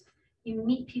work is you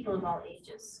meet people of all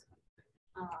ages.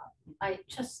 I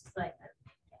just like,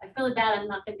 I feel bad I'm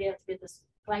not going to be able to be at this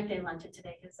Flag Day luncheon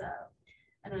today because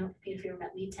I don't know, Peter, if you ever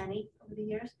met Lee Tenney over the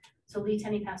years. So Lee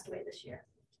Tenney passed away this year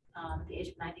at the age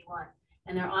of 91,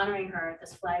 and they're honoring her at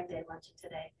this Flag Day luncheon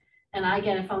today. And I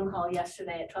get a phone call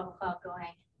yesterday at 12 o'clock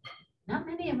going, not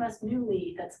many of us knew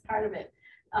Lee, that's part of it,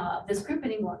 this group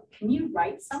anymore. Can you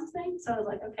write something? So I was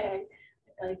like, okay,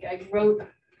 like, I wrote,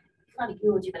 not a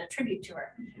eulogy, but a tribute to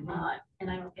her. And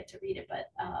I don't get to read it,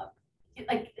 but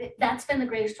that's been the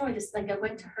greatest joy. Just like, I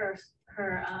went to her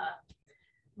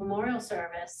memorial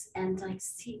service and like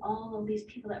see all of these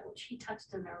people that she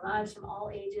touched in their lives from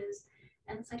all ages.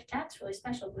 And it's like, that's really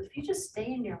special. But if you just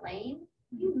stay in your lane,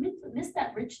 you miss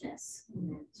that richness.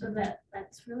 So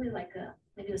that's really like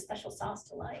maybe a special sauce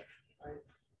to life. Right.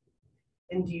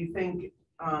 And do you think,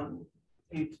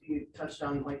 you touched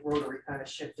on like Rotary kind of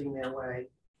shifting their way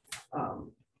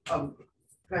of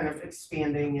kind of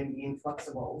expanding and being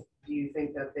flexible. Do you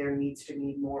think that there needs to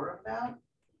be more of that?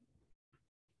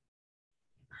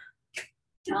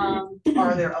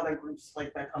 Are there other groups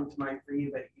like that come to mind for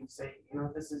you that you say, you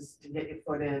know, this is to get your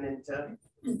foot in and to?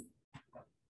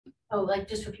 Oh, like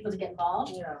just for people to get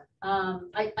involved? Yeah.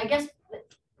 I guess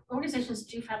organizations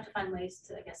do have to find ways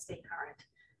to, I guess, stay current.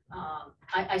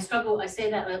 I struggle, I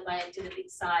say that when I do the big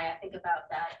sigh, I think about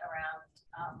that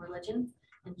around religion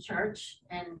and church,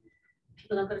 and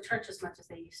people don't go to church as much as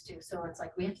they used to. So it's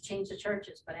like, we have to change the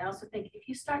churches. But I also think if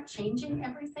you start changing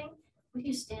everything, what do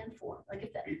you stand for?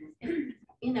 Like,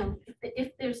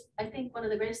 if there's, I think one of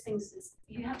the greatest things is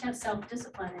you have to have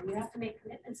self-discipline and you have to make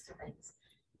commitments to things.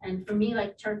 And for me,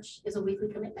 like, church is a weekly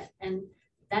commitment, and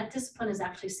that discipline has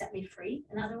actually set me free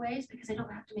in other ways because I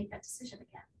don't have to make that decision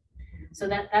again. So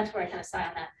that's where I kind of sigh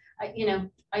on that.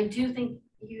 I do think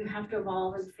you have to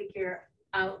evolve and figure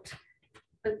out,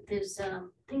 but there's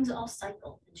things all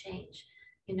cycle and change.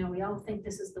 You know, we all think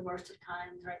this is the worst of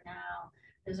times right now.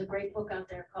 There's a great book out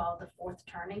there called The Fourth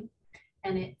Turning,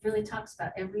 and it really talks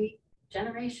about every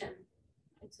generation,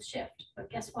 it's a shift. But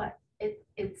guess what?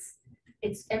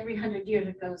 It's every 100 years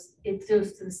it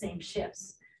goes to the same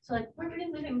shifts. So like, we're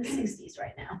reliving the 60s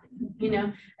right now, you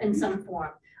know, in some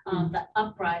form. the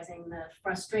uprising, the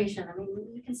frustration. I mean,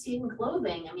 you can see it in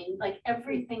clothing. I mean, like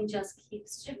everything just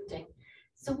keeps shifting.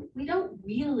 So we don't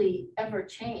really ever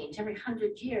change. Every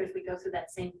 100 years, we go through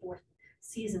that same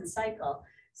 4-season cycle.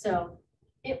 So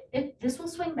this will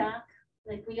swing back.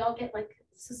 Like we all get like,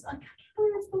 this is, I can't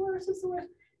believe it's the worst, it's the worst.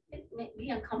 It may be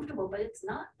uncomfortable, but it's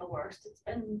not the worst. It's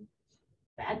been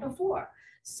bad before.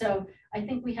 So I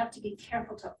think we have to be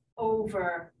careful to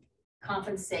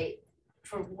overcompensate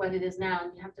for what it is now.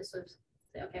 And you have to sort of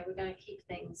say, okay, we're gonna keep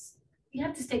things, you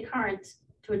have to stay current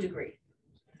to a degree,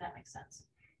 if that makes sense.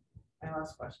 My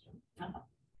last question. Uh-huh.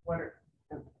 What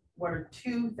are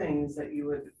 2 things that you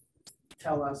would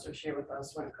tell us or share with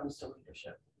us when it comes to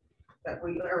leadership?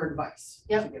 Or advice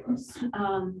to give us?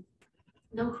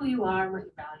 Know who you are and what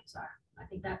your values are. I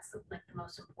think that's like the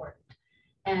most important,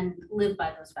 and live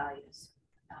by those values.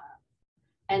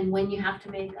 And when you have to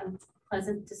make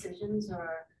unpleasant decisions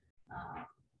or,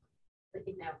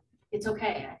 you know, it's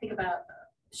okay. I think about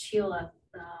Sheila,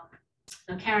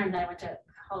 Karen that I went to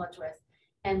college with,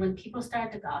 and when people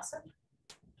started to gossip,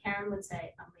 Karen would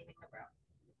say, I'm leaving the room.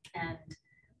 And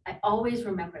I always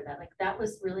remember that, like that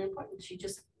was really important. She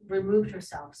just removed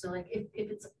herself. So like if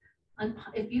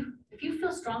you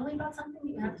feel strongly about something,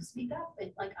 you have to speak up.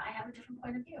 Like I have a different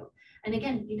point of view. And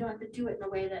again, you don't have to do it in a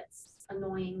way that's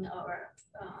annoying or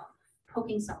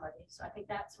poking somebody. So I think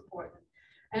that's important.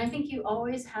 And I think you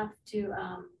always have to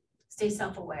stay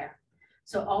self-aware.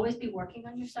 So always be working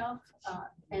on yourself,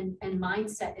 and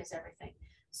mindset is everything.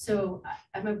 So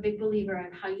I'm a big believer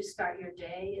in how you start your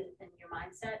day, and your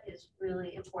mindset is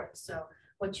really important. So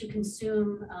what you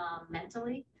consume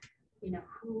mentally,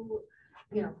 who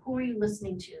are you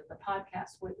listening to? The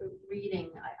podcast, what you're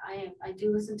reading. I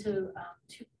do listen to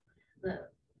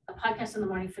a podcast in the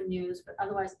morning for news, but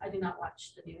otherwise I do not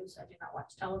watch the news. I do not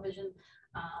watch television.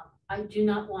 I do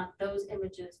not want those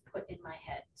images put in my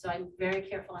head. So I'm very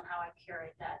careful on how I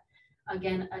curate that.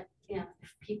 Again,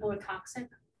 if people are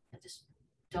toxic, I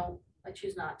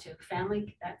choose not to.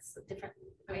 Family, that's a different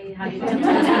way how you navigate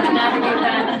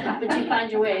that, but you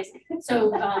find your ways.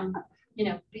 So,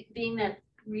 being that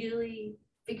really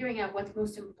figuring out what's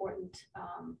most important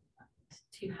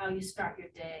to how you start your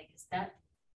day, because that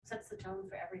sets the tone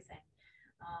for everything.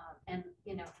 And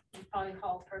you've probably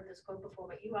all heard this quote before,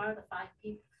 but you are the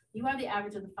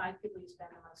average of the 5 people you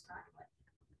spend the most time with.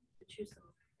 So choose them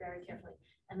very carefully.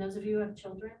 And those of you who have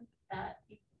children that,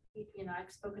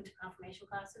 I've spoken to confirmation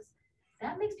classes,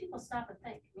 that makes people stop and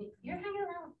think. I mean, if you're hanging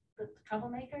around with the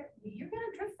troublemaker, you're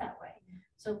gonna drift that way.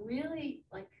 So really,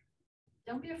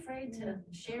 don't be afraid to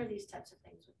share these types of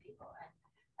things with people.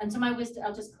 And so my wisdom,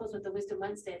 I'll just close with the Wisdom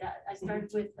Wednesday that I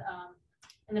started with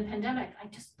in the pandemic. I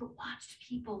just watched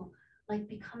people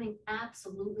becoming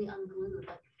absolutely unglued.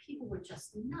 People were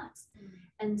just nuts.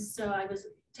 And so I was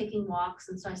taking walks,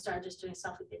 and so I started just doing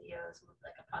selfie videos with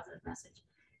a positive message.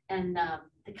 And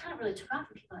they kind of really took off,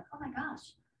 and people were like, oh my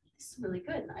gosh, this is really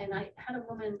good. And I had a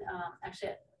woman actually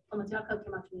at Plymouth Philharmonic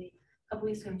came up to me a couple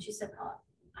weeks ago, and she said, Paula,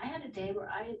 I had a day where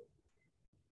I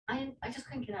just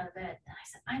couldn't get out of bed. And I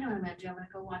said, I know what I'm gonna do. I'm gonna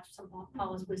go watch some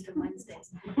Paula's Wisdom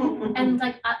Wednesdays. And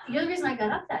the other reason I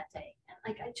got up that day,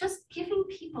 and I just giving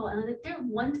people, and they're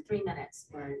 1 to 3 minutes,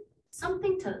 right,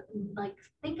 something to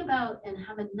think about and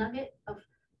have a nugget of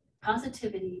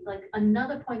positivity,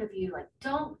 another point of view.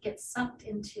 Don't get sucked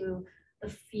into the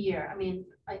fear. I mean,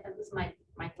 this is my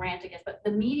rant, I guess, but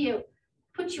the media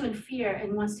puts you in fear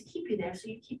and wants to keep you there, so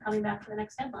you keep coming back for the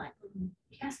next headline.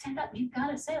 You gotta stand up. You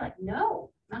gotta say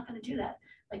no, I'm not gonna do that.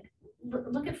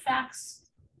 Look at facts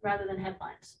rather than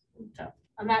headlines. So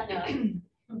on that note,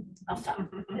 I'll stop.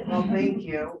 Well, thank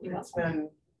you. It's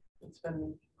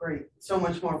been great. So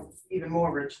much more, even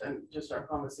more rich than just our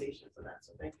conversations and that.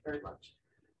 So thank you very much.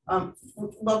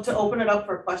 Love to open it up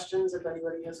for questions if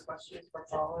anybody has questions for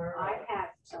Paula. I have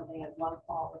something I'd love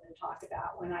Paula to talk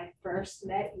about. When I first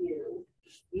met you,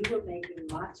 you were making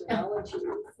mozzarella cheese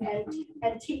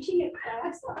and teaching a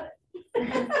class on it.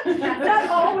 That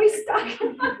always stuck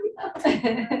in my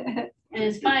mind. And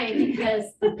it's funny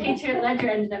because the Patriot Ledger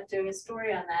ended up doing a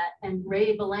story on that, and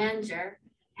Ray Belanger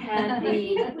had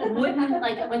the wooden,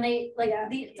 when they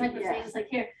these type of things,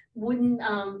 here, wooden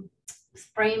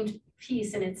framed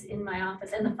piece, and it's in my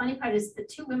office. And the funny part is the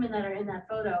 2 women that are in that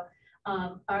photo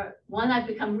are one I've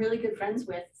become really good friends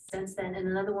with since then, and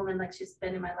another woman she's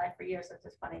been in my life for years. So it's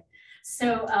just funny.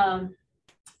 So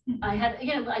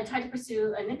I tried to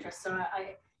pursue an interest. So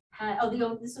I had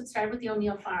this would start with the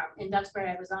O'Neill Farm in Duxbury.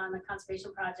 I was on a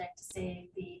conservation project to save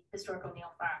the historic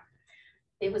O'Neill Farm.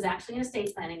 It was actually an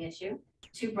estate planning issue.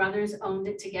 2 brothers owned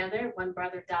it together. One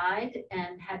brother died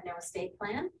and had no estate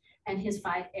plan, and his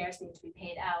 5 heirs need to be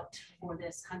paid out for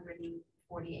this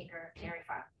 40-acre dairy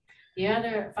farm. The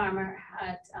other farmer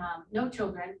had no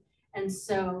children, and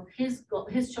so his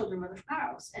children were the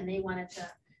cows, and they wanted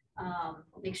to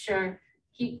make sure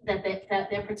that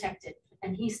they're protected.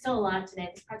 And he's still alive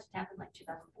today. This project happened like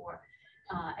 2004,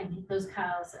 and those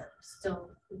cows are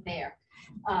still there.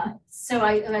 So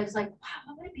I was like, wow,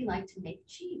 what would it be like to make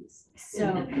cheese?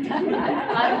 So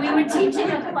we were teaching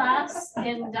a class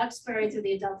in Duxbury through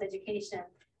the adult education,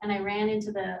 and I ran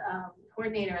into the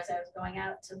coordinator as I was going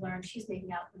out to learn cheese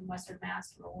making out in Western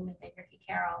Mass from a woman named Ricky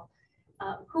Carroll,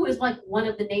 who is like one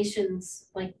of the nation's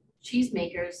like cheese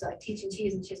makers, teaching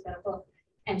cheese, and she's got a book,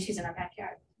 and she's in our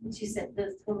backyard. And she said,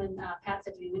 this woman, Pat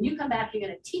said to me, when you come back, you're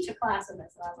gonna teach a class on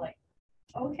this. And I was like,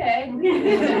 okay.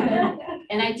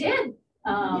 And I did.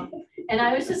 And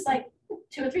I was just like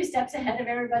 2 or 3 steps ahead of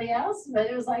everybody else, but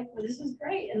it was like, well, this was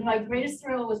great. And my greatest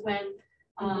thrill was when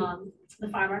the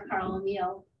farmer, Carl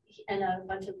O'Neill, and a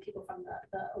bunch of people from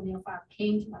the O'Neill farm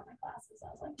came to one of my classes. I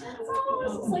was like, oh,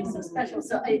 this is like so special.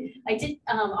 So I did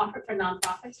offer it for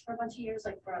nonprofits for a bunch of years,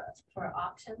 like for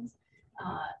auctions.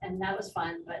 And that was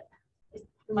fun, but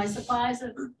my supplies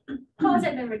of, because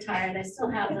I've been retired, I still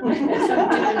have them. I still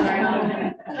do them very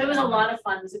often. It was a lot of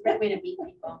fun. It was a great way to meet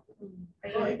people.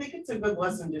 Well, I think it's a good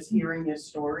lesson just hearing your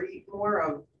story more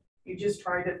of, you just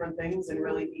try different things and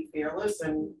really be fearless,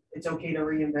 and it's okay to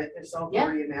reinvent yourself, Yeah.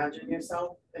 or reimagine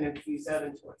yourself, and infuse that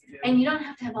into what you do. And you don't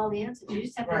have to have all the answers. You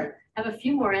just have to Right. have a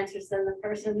few more answers than the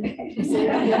person.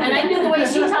 And I knew the way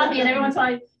she taught me, and every once in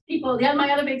a while, people, my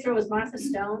other big throw was Martha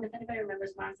Stone. If anybody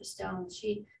remembers Martha Stone,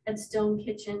 she had Stone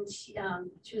Kitchen. She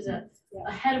was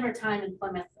ahead of her time in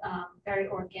Plymouth, very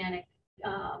organic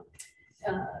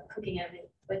cooking everything.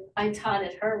 But I taught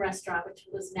at her restaurant, which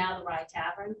was now the Rye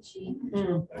Tavern.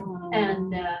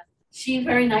 She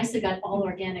very nicely got all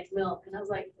organic milk, and I was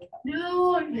like,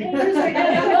 no, I can't use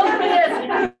organic milk for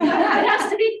this. It has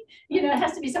to be, it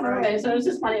has to be some other way. So it was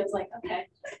just funny. It was like, okay,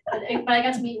 but I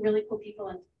got to meet really cool people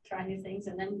and try new things,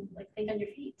 and then like think on your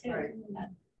feet too. Right. And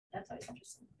that's always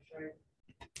interesting. Right.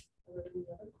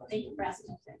 Thank you for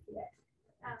asking.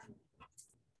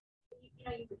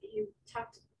 You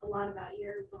talked a lot about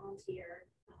your volunteer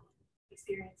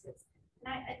experiences,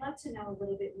 and I'd love to know a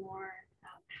little bit more.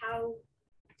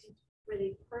 Were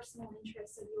they personal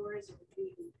interests of yours, or were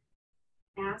you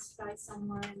asked by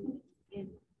someone? And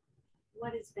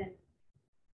what has been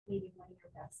maybe one of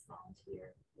your best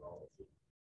volunteer roles you've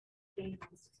gained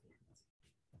most experience?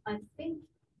 I think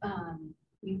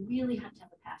you really have to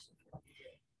have a passion for what you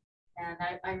do.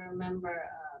 And I remember,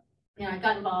 I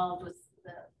got involved with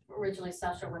the originally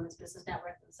South Shore Women's Business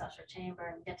Network and the South Shore Chamber,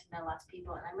 and get to know lots of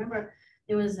people. And I remember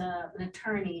there was an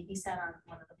attorney, he sat on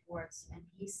one of the boards, and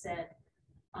he said,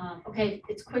 okay,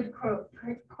 it's quid pro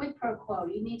quo.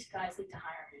 You guys need to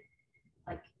hire me.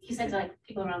 Like he said to like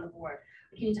people around the board,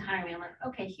 you need to hire me. I'm like,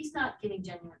 okay, he's not giving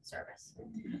genuine service.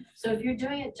 So if you're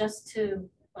doing it just to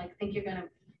like think you're gonna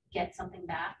get something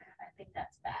back, I think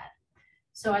that's bad.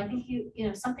 So I think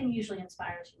something usually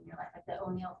inspires you in your life. Like the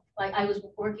O'Neill, like I was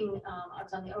working, I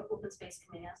was on the open space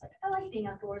committee. I was like, I like being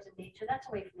outdoors in nature. That's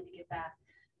a way for me to give back.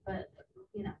 But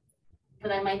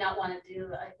but I might not want to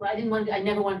do. I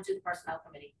never wanted to do the personnel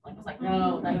committee. Like I was like,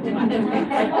 no, like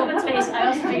open space. I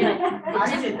also figured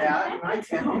I did that in my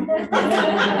town.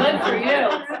 Good for you.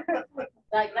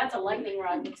 Like that's a lightning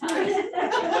rod at times.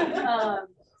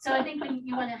 So I think when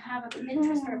you want to have an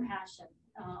interest or a passion,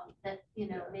 that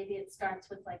maybe it starts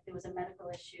with like there was a medical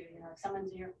issue.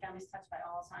 Someone's in your family's touched by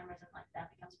Alzheimer's, and like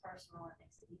that becomes personal and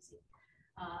makes it easy.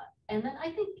 And then I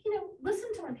think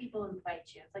listen to when people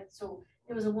invite you. It's like so.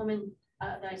 There was a woman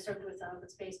that I served with on the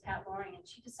space, Pat Loring, and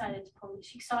she decided to pull me.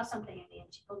 She saw something in me,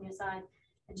 and she pulled me aside,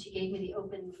 and she gave me the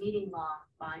open meeting law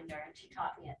binder, and she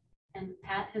taught me it. And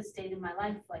Pat has stayed in my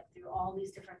life like through all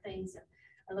these different things, and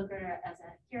I look at her as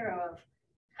a hero of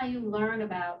how you learn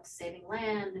about saving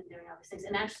land and doing all these things.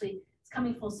 And actually, it's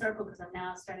coming full circle because I'm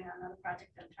now starting on another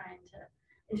project. I'm trying to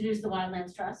introduce the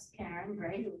Wildlands Trust, Karen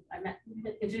Gray, who I met,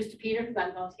 introduced to Peter, who got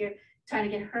involved here, trying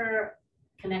to get her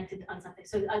connected on something.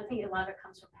 So I think a lot of it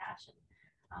comes from passion.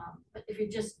 But if you're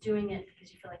just doing it because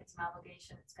you feel like it's an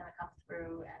obligation, it's going to come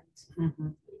through,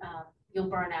 and you'll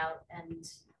burn out, and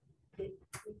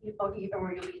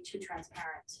or you'll be too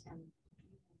transparent and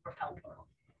repel people.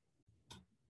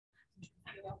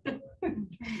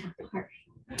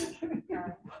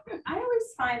 I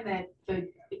always find that the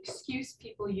excuse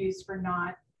people use for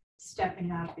not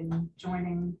stepping up and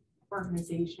joining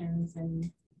organizations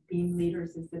and being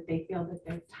leaders is that they feel that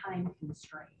they're time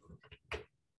constrained.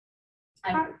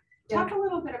 Talk a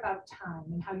little bit about time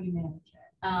and how you manage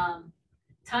it.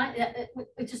 Time,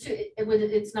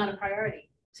 it's not a priority.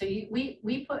 So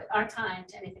we put our time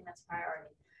to anything that's a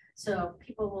priority. So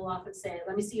people will often say,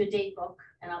 let me see your date book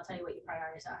and I'll tell you what your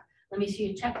priorities are. Let me see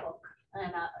your checkbook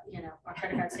and, you know, or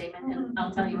credit card statement and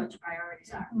I'll tell you what your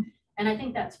priorities are. And I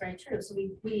think that's very true. So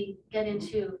we get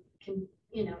into,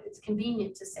 you know, it's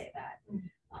convenient to say that.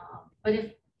 But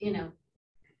if, you know,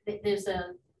 there's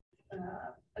a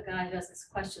guy who does this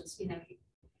questions, you know,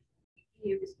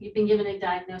 you've been given a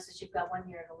diagnosis, you've got 1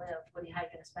 year to live, how are you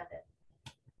going to spend it?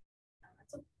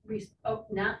 That's a reason. Oh,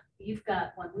 now you've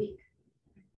got 1 week.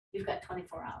 You've got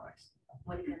 24 hours.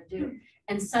 What are you going to do?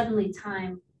 And suddenly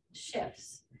time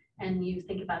shifts and you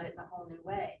think about it in a whole new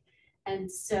way.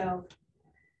 And so,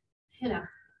 you know,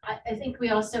 I think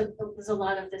we also, there's a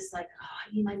lot of this like, oh,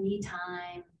 I need my me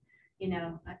time, you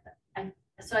know,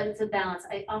 so it's a balance.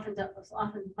 I often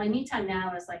my me time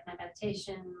now is like my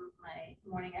meditation, my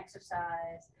morning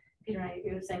exercise. Peter and I,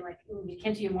 you were saying like, when you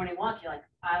can't do your morning walk, you're like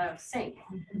out of sync.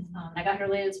 I got her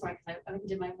later this morning because I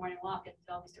did my morning walk and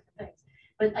did all these different things.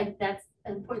 But like that's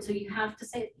important. So you have to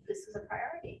say this is a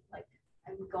priority. Like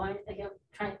I'm going, again,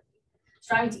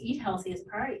 striving to eat healthy is a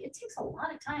priority. It takes a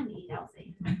lot of time to eat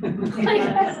healthy. So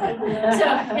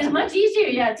it's much easier,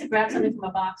 yeah, to grab something from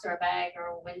a box or a bag or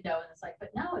a window, and it's like, but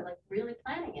no, like really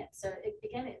planning it. So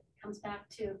again, it comes back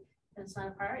to it's not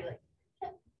a priority. Like yeah,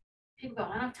 people go,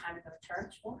 I don't have time to go to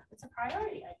church. Well, it's a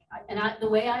priority. The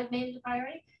way I've made it a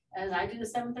priority is I do the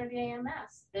 7:30 a.m.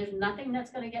 mass. There's nothing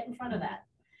that's going to get in front of that.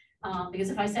 Because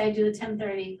if I say I do the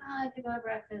 10:30, I have to go to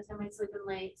breakfast, I might sleep in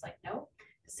late. It's like, nope.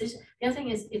 Decision. The other thing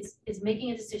is it's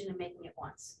making a decision and making it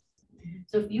once.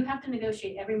 So if you have to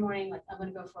negotiate every morning, like I'm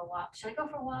going to go for a walk. Should I go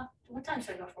for a walk? What time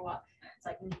should I go for a walk? It's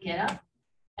like get up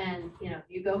and you know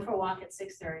you go for a walk at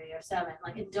 6:30 or 7.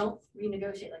 Like and don't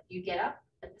renegotiate. Like you get up,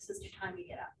 but this is the time you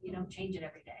get up. You don't change it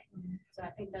every day. So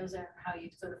I think those are how you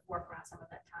sort of work around some of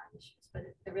that time issues. But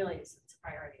it really is it's a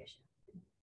priority issue.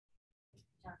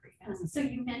 So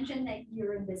you mentioned that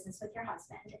you're in business with your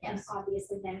husband, and Yes.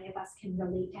 obviously many of us can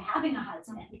relate to having a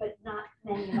husband, but not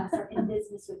many of us are in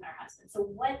business with our husband. So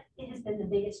what has been the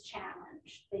biggest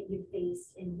challenge that you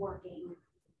faced in working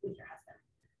with your husband?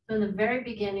 So in the very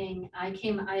beginning, I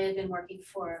had been working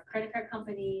for a credit card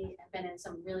company. I've been in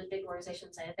some really big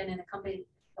organizations. I had been in a company,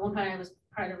 at one point I was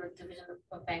part of a division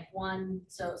of Bank One.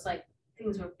 So it's like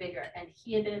things were bigger. And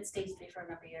he had been at State Street for a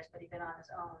number of years, but he'd been on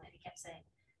his own and he kept saying,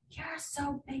 you're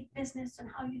so big business and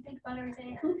how you think about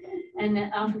everything. And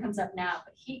it often comes up now,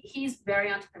 but he's very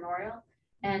entrepreneurial.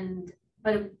 And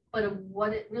but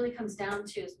what it really comes down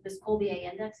to is this Colby A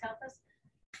index help us.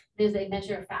 There's a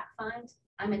measure of fact find.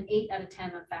 I'm an 8 out of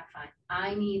 10 on fact find.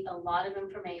 I need a lot of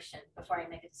information before I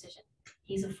make a decision.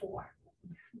 He's a 4.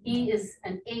 He is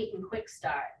an 8 in quick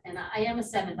start. And I am a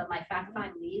 7, but my fact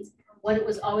find leads. What it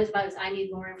was always about is I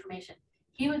need more information.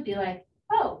 He would be like,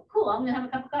 oh, cool, I'm gonna have a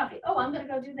cup of coffee. Oh, I'm gonna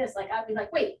go do this. Like, I'd be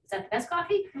like, wait, is that the best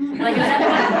coffee? Like, is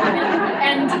that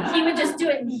and he would just do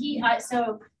it. And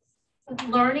so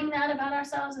learning that about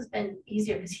ourselves has been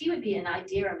easier because he would be an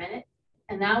idea a minute.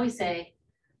 And now we say,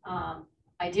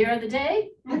 idea of the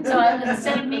day. So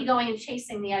instead of me going and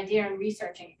chasing the idea and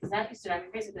researching, because that used to drive me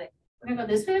crazy, like, we're gonna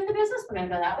go this way with the business, we're gonna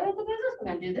go that way with the business, we're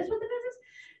gonna do this with the business.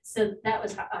 So that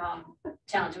was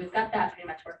challenging. We've got that pretty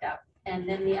much worked out. And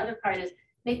then the other part is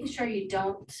making sure you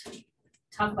don't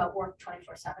talk about work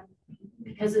 24/7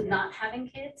 because of not having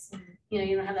kids. You know,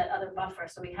 you don't have that other buffer.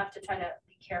 So we have to try to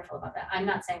be careful about that. I'm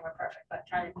not saying we're perfect, but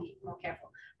try to be more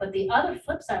careful. But the other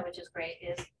flip side, which is great,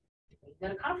 is we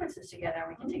go to conferences together and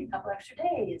we can take a couple extra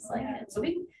days. Like, so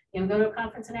we can go to a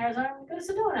conference in Arizona and go to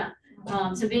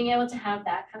Sedona. So being able to have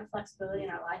that kind of flexibility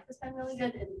in our life has been really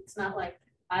good. And it's not like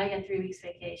I get 3 weeks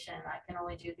vacation. I can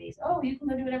only do these. Oh, you can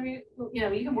go do whatever you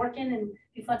know, you can work in and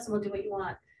be flexible, do what you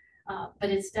want. But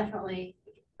it's definitely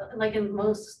like in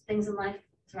most things in life,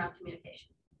 it's around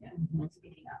communication. Yeah, and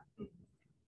speaking up.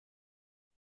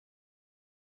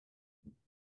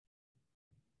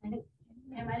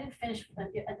 I didn't finish. I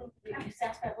think you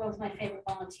asked about what was my favorite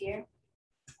volunteer.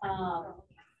 Probably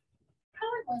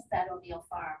was that O'Neill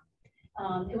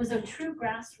Farm. It was a true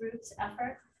grassroots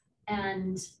effort,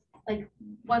 and like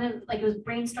it was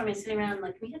brainstorming, sitting around,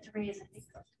 like we had to raise I think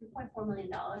 $3.4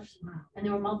 million, and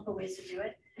there were multiple ways to do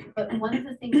it. But one of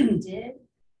the things we did,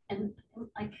 and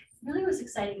like really was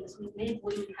exciting, was we made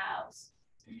wooden cows,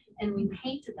 and we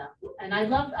painted them. And I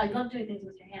love doing things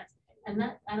with your hands. And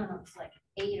that, I don't know, it's like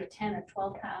 8 or 10 or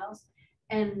 12 cows.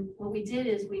 And what we did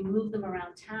is we moved them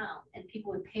around town, and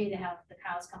people would pay to have the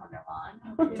cows come on their lawn.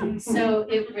 So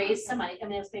it raised some money. I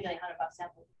mean, it was maybe like $100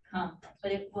 that would come,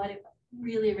 but it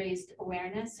really raised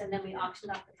awareness. And then we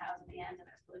auctioned off the cows at the end, and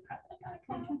I was really proud that I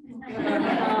got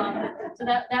a so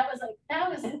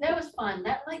that was fun.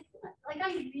 That like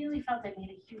I really felt I made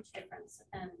a huge difference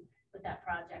and with with that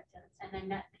project. And I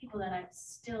met people that I'm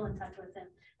still in touch with, and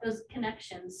those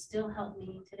connections still help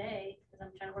me today because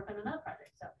I'm trying to work on another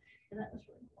project. So that was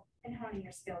really cool. And honing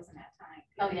your skills in that time.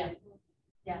 Oh, yeah.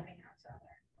 Yeah. Moving out to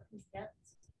other. Yep,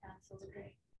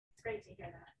 absolutely. It's great to hear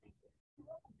that. Thank you.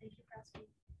 Thank you for asking.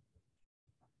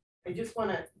 I just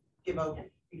want to give out,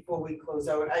 before we close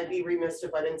out, I'd be remiss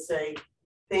if I didn't say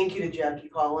thank you to Jackie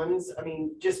Collins. I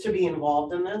mean, just to be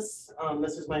involved in this,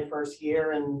 this is my first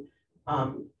year, and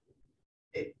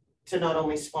to not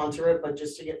only sponsor it, but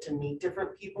just to get to meet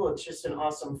different people, it's just an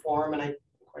awesome forum, and I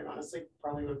quite honestly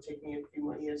probably would take me a few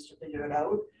more years to figure it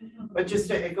out. But just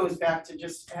it goes back to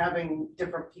just having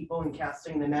different people and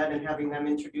casting the net and having them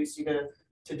introduce you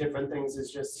to different things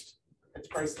is just, it's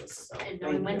priceless. So And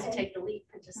knowing when to take the leap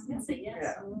and just say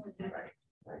yes. Yeah.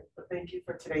 Right. But thank you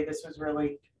for today. This was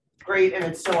really great, and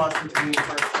it's so awesome to be in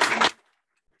person.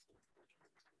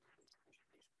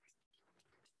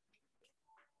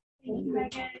 Thank you,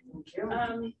 Megan. Thank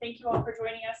you. Thank you all for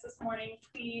joining us this morning.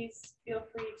 Please feel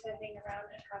free to hang around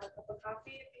and have a cup of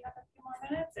coffee if you have a few more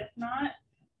minutes. If not,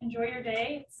 enjoy your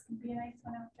day. It's gonna be a nice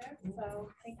one out there. So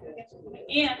thank you again for coming.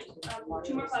 And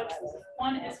two more plugs.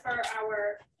 One is for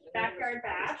our backyard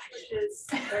bash, which is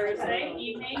Thursday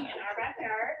evening in our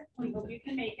backyard. We hope you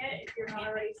can make it. If you're not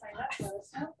already signed up, let us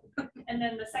know. And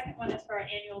then the second one is for our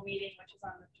annual meeting, which is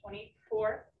on the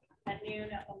 24th at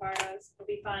noon at Lombardo's. It'll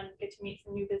be fun. Get to meet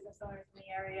some new business owners in the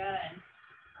area and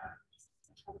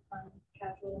just have a fun,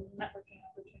 casual networking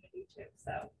opportunity too.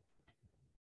 So.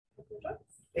 hope you enjoy.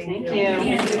 Thank you.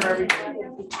 Thank you. For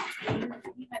everything.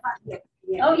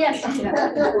 Oh, yes.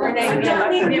 We're going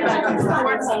to be about a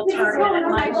cornhole tournament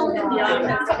at Michael in the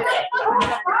office today.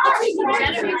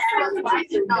 Jennifer's coming back.